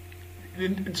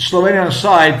 Slovenian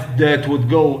side that would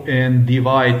go and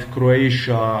divide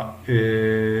Croatia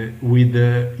with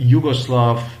the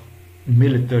Yugoslav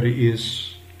military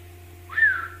is,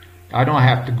 I don't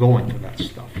have to go into that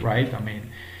stuff, right? I mean,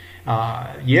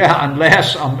 yeah,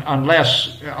 unless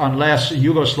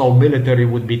Yugoslav military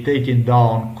would be taking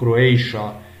down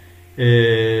Croatia,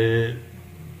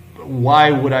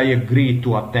 why would I agree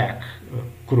to attack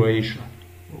Croatia?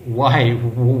 Why?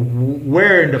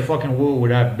 Where in the fucking world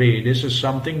would that be? This is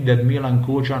something that Milan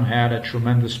Kučan had a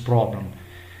tremendous problem,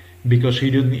 because he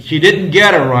didn't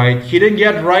get it right. He didn't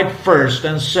get it right first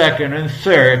and second and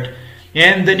third,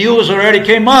 and the news already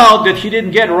came out that he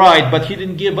didn't get it right, but he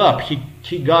didn't give up.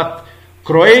 He got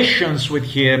Croatians with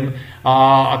him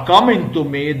coming to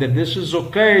me that this is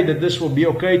okay, that this will be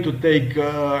okay to take,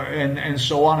 and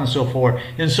so on and so forth.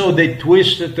 And so they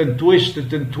twisted and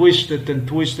twisted and twisted and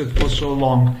twisted for so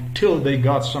long till they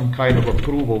got some kind of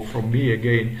approval from me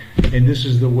again. And this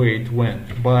is the way it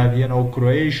went. But, you know,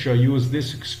 Croatia used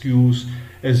this excuse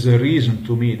as a reason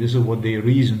to me. This is what they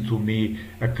reasoned to me,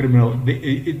 a criminal.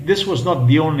 This was not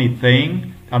the only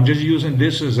thing. I'm just using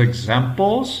this as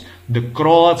examples. The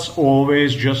Croats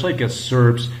always, just like as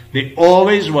Serbs, they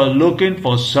always were looking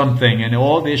for something, and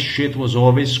all this shit was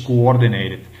always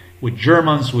coordinated with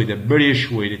Germans, with the British,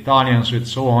 with Italians, with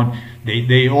so on.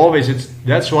 They always,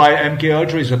 that's why MK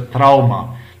Ultra is a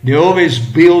trauma. They always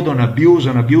build on abuse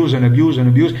and abuse and abuse and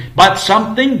abuse, but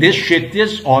something this shit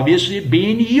is obviously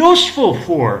being useful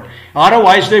for.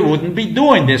 Otherwise, they wouldn't be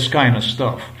doing this kind of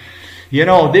stuff. You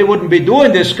know, they wouldn't be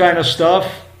doing this kind of stuff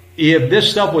if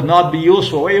this stuff would not be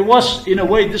useful. It was, in a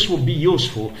way, this would be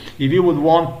useful if you would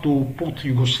want to put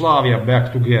Yugoslavia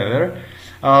back together.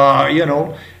 You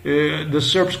know, the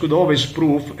Serbs could always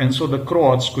prove, and so the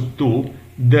Croats could too,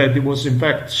 that it was in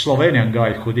fact Slovenian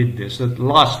guy who did this, that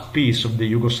last piece of the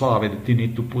Yugoslavia that you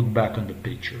need to put back on the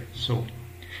picture. So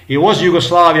it was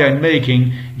Yugoslavia in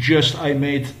making, just I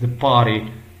made the party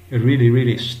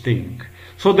really stink.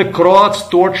 So the Croats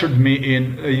tortured me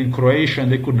in Croatia,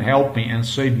 and they couldn't help me and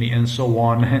save me and so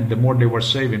on. And the more they were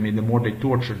saving me, the more they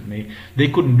tortured me. They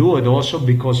couldn't do it also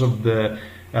because of the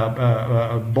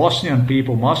Bosnian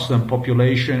people, Muslim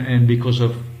population, and because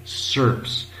of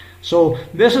Serbs. So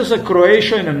this is a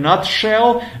Croatia in a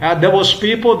nutshell. There was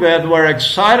people that were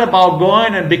excited about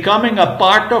going and becoming a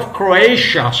part of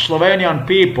Croatia, Slovenian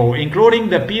people, including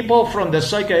the people from the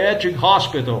psychiatric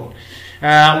hospital.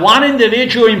 One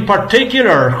individual in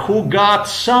particular who got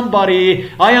somebody,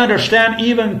 I understand,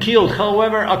 even killed.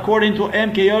 However, according to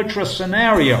MK Ultra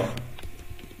scenario,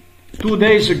 2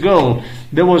 days ago,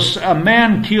 there was a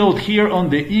man killed here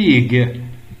on the Ig.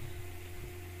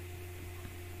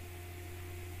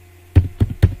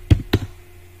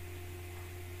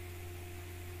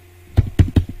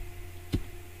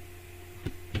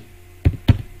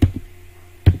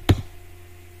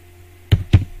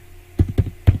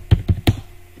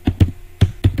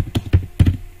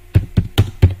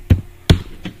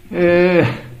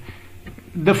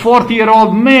 the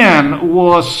 40-year-old man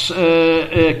was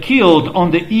killed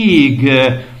on the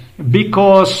Ig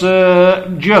because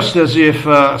just as if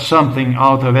something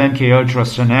out of MK Ultra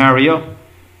scenario,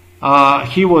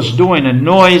 he was doing a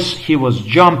noise, he was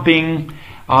jumping,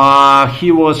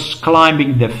 he was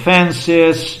climbing the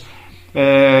fences,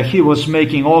 he was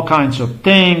making all kinds of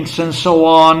things and so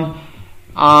on.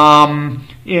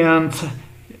 And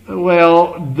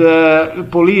well, the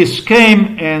police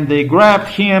came and they grabbed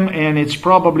him, and it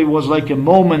probably was like a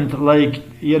moment, like,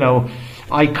 you know,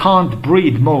 I can't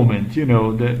breathe moment, you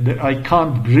know, the I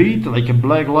can't breathe, like a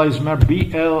Black Lives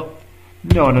Matter,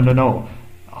 no.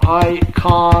 I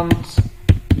can't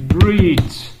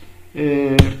breathe.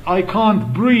 I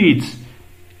can't breathe.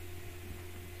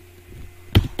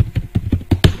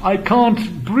 I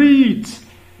can't breathe.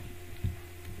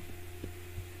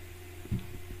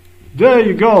 There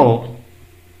you go.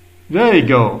 There you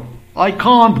go. I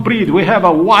can't breathe. We have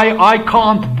a why I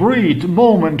can't breathe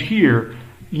moment here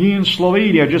in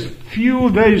Slovenia just a few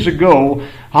days ago,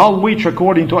 which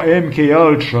according to MK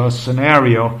Ultra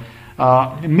scenario,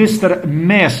 Mr.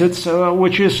 Mesec,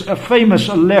 which is a famous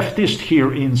leftist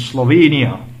here in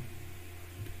Slovenia.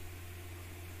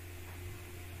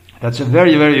 That's a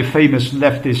very, very famous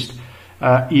leftist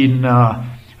in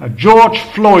a George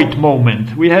Floyd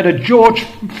moment. We had a George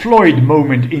Floyd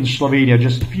moment in Slovenia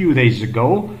just a few days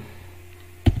ago.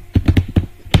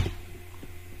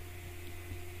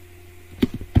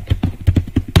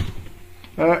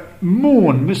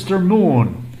 Moon, Mr.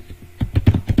 Moon.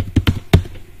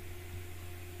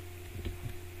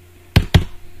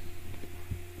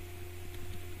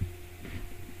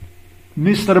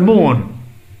 Mr. Moon.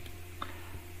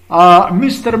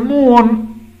 Mr. Moon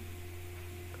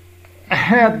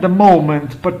had the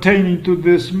moment pertaining to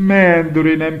this man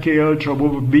during MK Ultra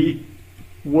would be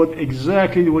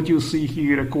exactly what you see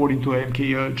here according to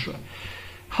MK Ultra.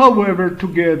 However,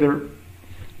 together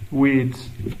with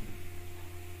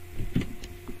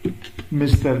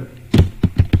Mr.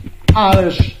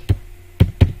 Aleš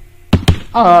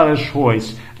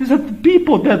Hojs. These are the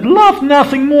people that love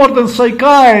nothing more than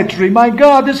psychiatry. My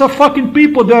God, these are fucking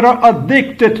people that are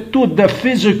addicted to the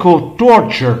physical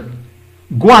torture.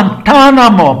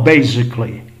 Guantanamo,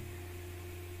 basically.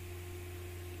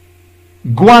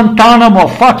 Guantanamo,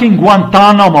 fucking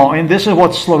Guantanamo. And this is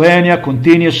what Slovenia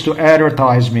continues to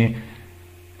advertise me.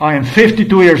 I am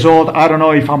 52 years old. I don't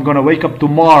know if I'm going to wake up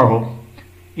tomorrow.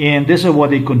 And this is what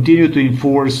they continue to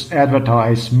enforce,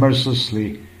 advertise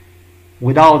mercilessly.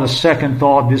 Without a second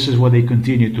thought, this is what they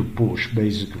continue to push,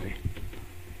 basically.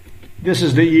 This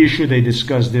is the issue. They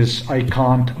discuss this I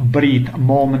can't breathe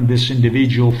moment, this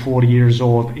individual, 4 years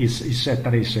old,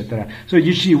 etc., etc. So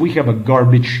you see, we have a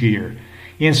garbage here.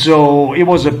 And so it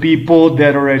was a people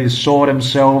that already saw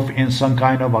themselves in some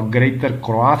kind of a greater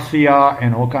Croatia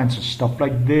and all kinds of stuff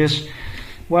like this.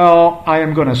 Well, I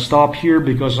am going to stop here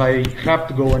because I have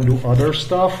to go and do other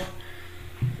stuff.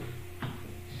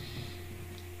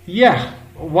 Yeah,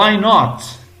 why not?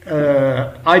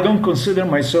 I don't consider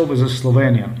myself as a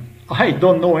Slovenian. I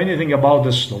don't know anything about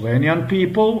the Slovenian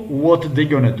people, what they're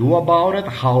going to do about it,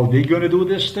 how they're going to do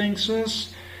these things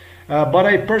is. But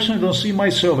I personally don't see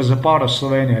myself as a part of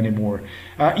Slovenia anymore.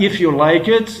 If you like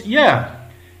it, yeah.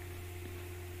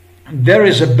 There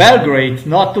is a Belgrade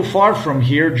not too far from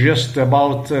here, just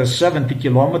about 70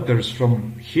 kilometers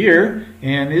from here,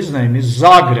 and his name is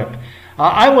Zagreb.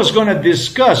 I was going to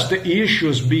discuss the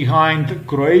issues behind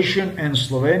Croatian and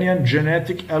Slovenian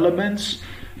genetic elements,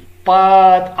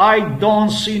 but I don't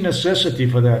see necessity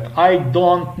for that. I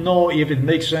don't know if it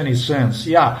makes any sense.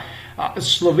 Yeah,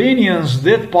 Slovenians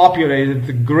did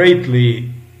populate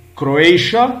greatly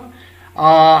Croatia,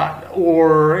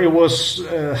 or it was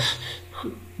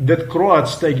that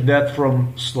Croats take that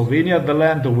from Slovenia, the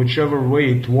land, or whichever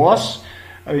way it was.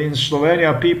 In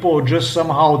Slovenia, people just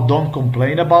somehow don't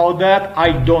complain about that.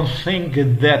 I don't think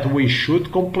that we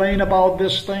should complain about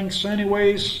these things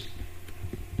anyways.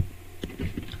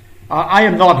 I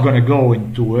am not going to go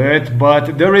into it,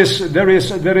 but there is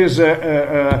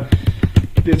a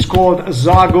it's called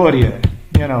Zagorje,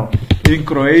 you know, in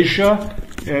Croatia.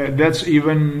 That's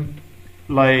even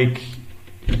like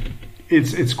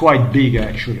it's quite big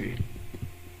actually.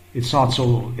 It's not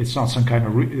some kind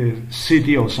of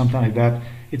city or something like that.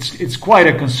 It's quite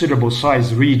a considerable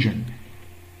size region,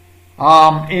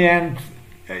 and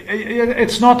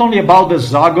it's not only about the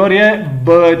Zagorje,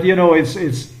 but you know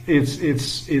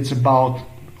it's about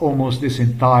almost this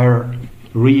entire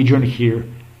region here.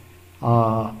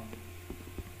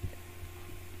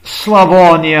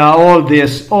 Slavonia,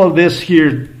 all this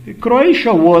here.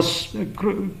 Croatia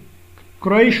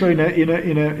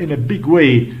in a big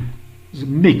way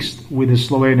mixed with the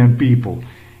Slovenian people.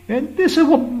 And this is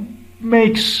what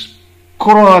makes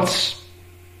Croats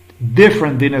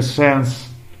different in a sense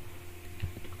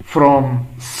from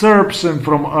Serbs and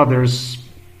from others,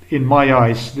 in my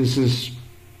eyes. This is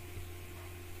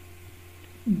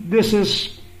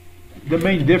the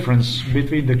main difference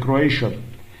between the Croatia.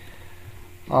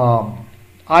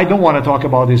 I don't want to talk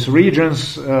about these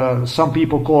regions. Some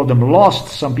people call them lost,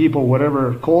 some people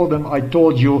whatever call them. I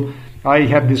told you I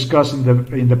have discussed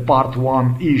in the part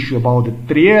 1 issue about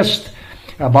the Trieste,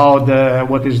 about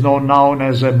what is known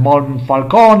as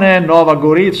Monfalcone, Nova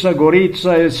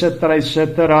Gorica, etc.,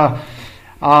 etc.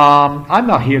 I'm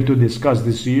not here to discuss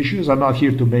these issues. I'm not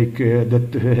here to make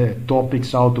the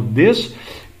topics out of this.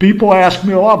 People ask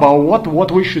me about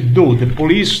what we should do. The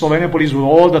police, Slovenian police,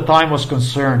 all the time was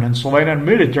concerned, and Slovenian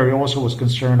military also was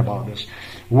concerned about this.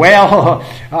 Well,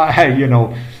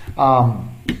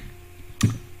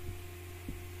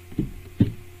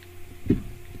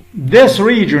 this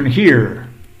region here,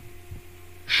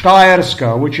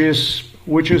 Štajerska,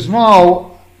 which is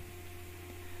now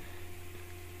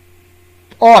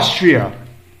Austria,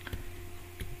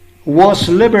 was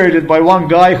liberated by one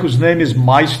guy whose name is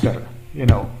Meister.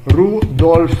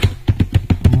 Rudolf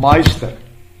Meister.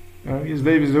 His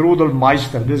name is Rudolf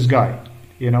Meister, this guy.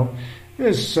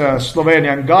 This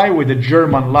Slovenian guy with a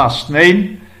German last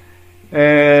name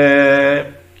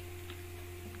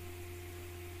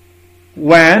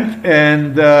went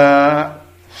and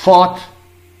fought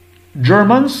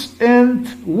Germans and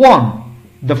won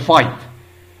the fight.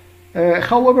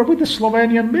 However, with the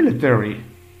Slovenian military.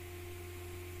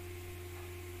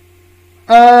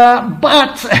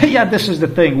 But this is the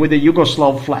thing with the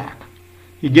Yugoslav flag.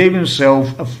 He gave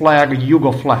himself a flag, a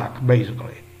Yugo flag,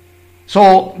 basically.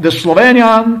 So the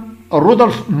Slovenian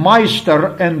Rudolf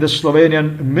Meister and the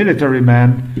Slovenian military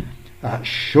man,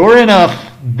 sure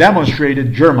enough,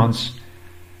 demonstrated Germans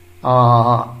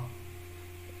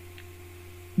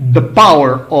the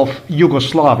power of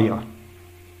Yugoslavia.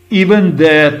 Even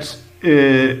that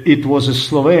it was a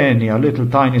Slovenia, little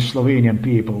tiny Slovenian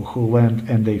people who went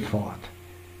and they fought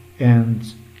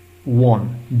and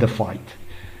won the fight.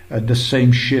 The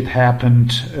same shit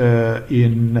happened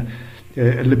in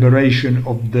liberation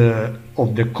of the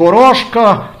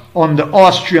Koroška. On the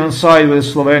Austrian side, the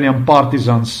Slovenian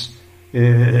partisans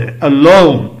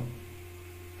alone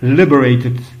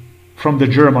liberated from the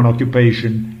German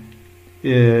occupation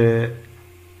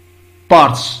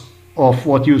parts of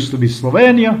what used to be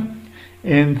Slovenia,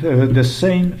 and the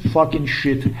same fucking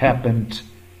shit happened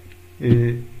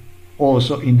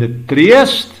also in the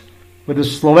Trieste, with the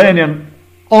Slovenian,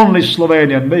 only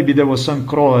Slovenian, maybe there was some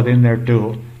Croat in there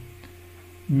too,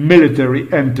 military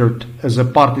entered as a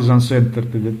partisans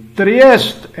entered the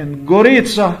Trieste and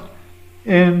Gorica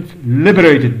and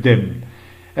liberated them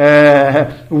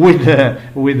with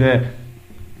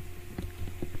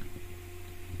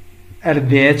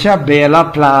rdeča,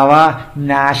 bela, plava,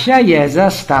 naša je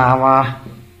zastava.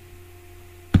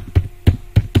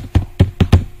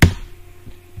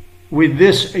 With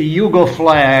this Yugo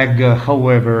flag,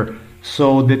 however,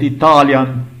 so that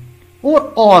Italian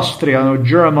or Austrian or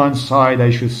German side,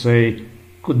 I should say,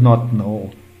 could not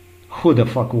know who the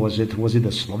fuck was it. Was it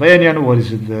a Slovenian?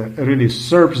 Was it the really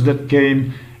Serbs that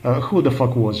came? Who the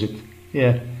fuck was it?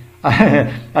 Yeah,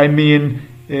 I mean,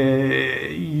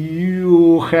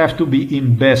 you have to be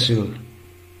imbecile.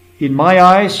 In my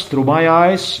eyes, through my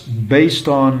eyes, based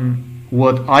on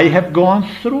what I have gone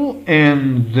through,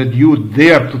 and that you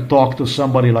dare to talk to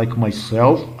somebody like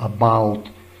myself about,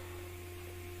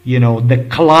 the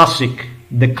classic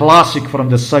from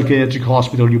the psychiatric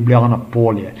hospital Ljubljana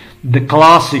Polje, the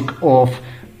classic of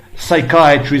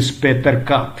psychiatrist Peter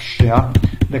Kapš, yeah?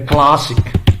 The classic.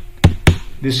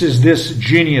 This is this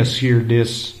genius here,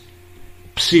 this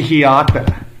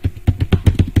psychiater,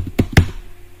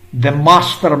 the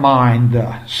mastermind,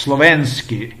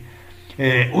 Slovensky.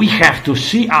 We have to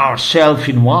see ourselves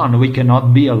in one. We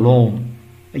cannot be alone.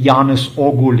 Janez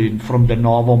Ogulin from the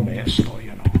Novo Mesto,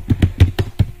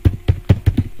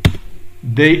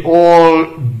 They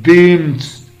all beamed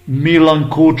Milan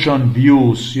Kučan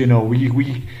views,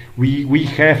 we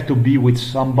have to be with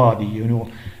somebody,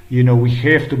 we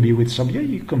have to be with somebody. Yeah,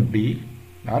 you can be.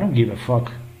 I don't give a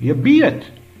fuck. Yeah, be it.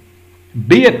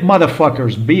 Be it,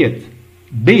 motherfuckers, be it.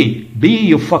 Be,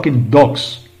 you fucking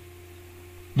dogs.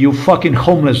 You fucking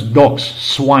homeless dogs,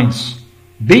 swines.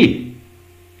 Be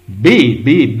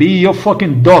your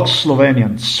fucking dogs,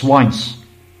 Slovenian, swines.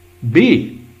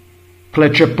 Be.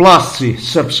 Plečeplasci,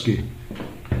 srpski.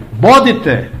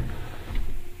 Bodite.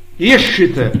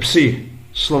 Iščite, psi,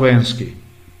 slovenski.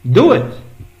 Do it.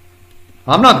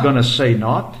 I'm not gonna say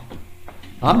not.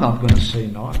 I'm not going to say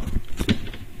no.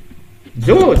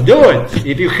 Do it,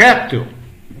 if you had to.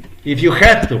 If you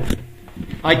had to.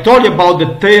 I told you about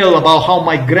the tale about how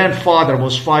my grandfather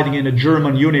was fighting in a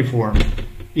German uniform.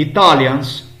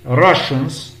 Italians,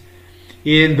 Russians.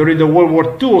 During the World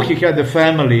War II, he had a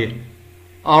family.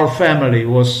 Our family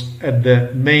was at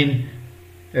the main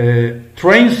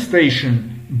train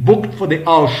station, booked for the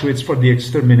Auschwitz for the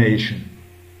extermination,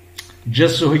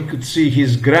 just so he could see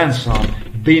his grandson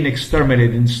being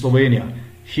exterminated in Slovenia,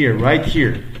 here, right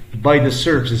here, by the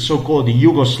Serbs, the so-called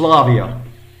Yugoslavia.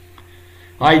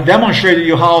 I demonstrated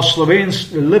you how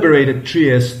Slovenes liberated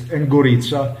Trieste and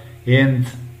Gorica and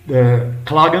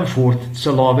Klagenfurt,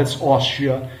 Celovec,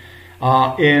 Austria,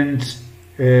 and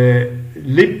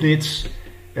Lipnitz,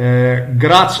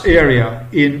 Graz area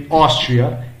in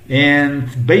Austria. And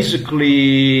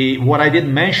basically what I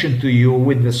didn't mention to you,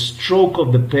 with the stroke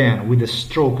of the pen,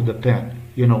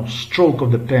 you know, stroke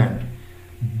of the pen,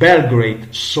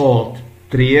 Belgrade, Salt,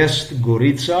 Trieste,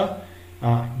 Gorica,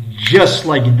 just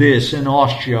like this in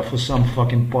Austria for some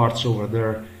fucking parts over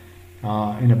there,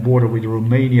 in the border with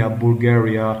Romania,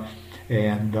 Bulgaria,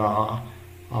 and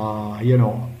you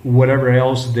know, whatever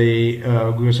else they,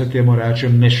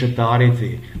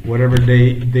 whatever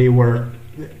they were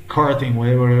carting,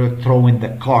 we were throwing the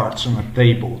cards on a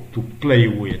table to play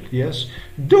with. Yes,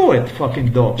 do it,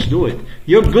 fucking dogs, do it.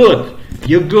 You're good.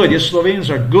 You're good. You Slovenes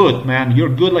are good, man. You're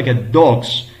good like a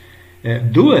dogs.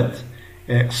 Do it.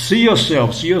 See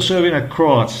yourself in a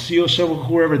cross. See yourself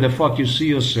whoever the fuck you see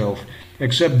yourself.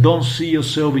 Except don't see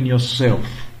yourself in yourself.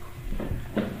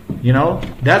 You know,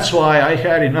 that's why I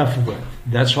had enough of it.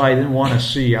 That's why I didn't want to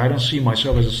see. I don't see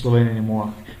myself as a Slovene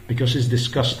anymore, because it's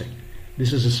disgusting.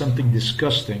 This is something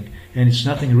disgusting, and it's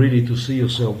nothing really to see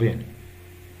yourself in.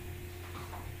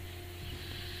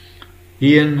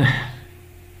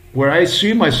 Where I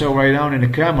see myself right now in the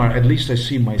camera, at least I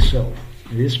see myself.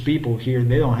 These people here,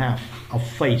 they don't have a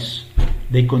face.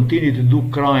 They continue to do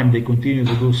crime, they continue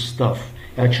to do stuff.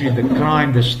 Actually, the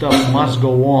crime, the stuff must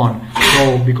go on,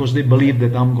 so because they believe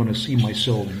that I'm going to see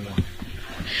myself anymore.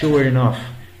 Sure enough.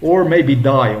 Or maybe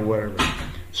die or whatever.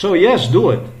 So yes, do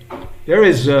it. There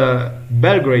is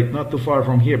Belgrade, not too far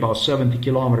from here, about 70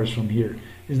 kilometers from here.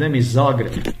 His name is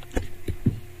Zagreb.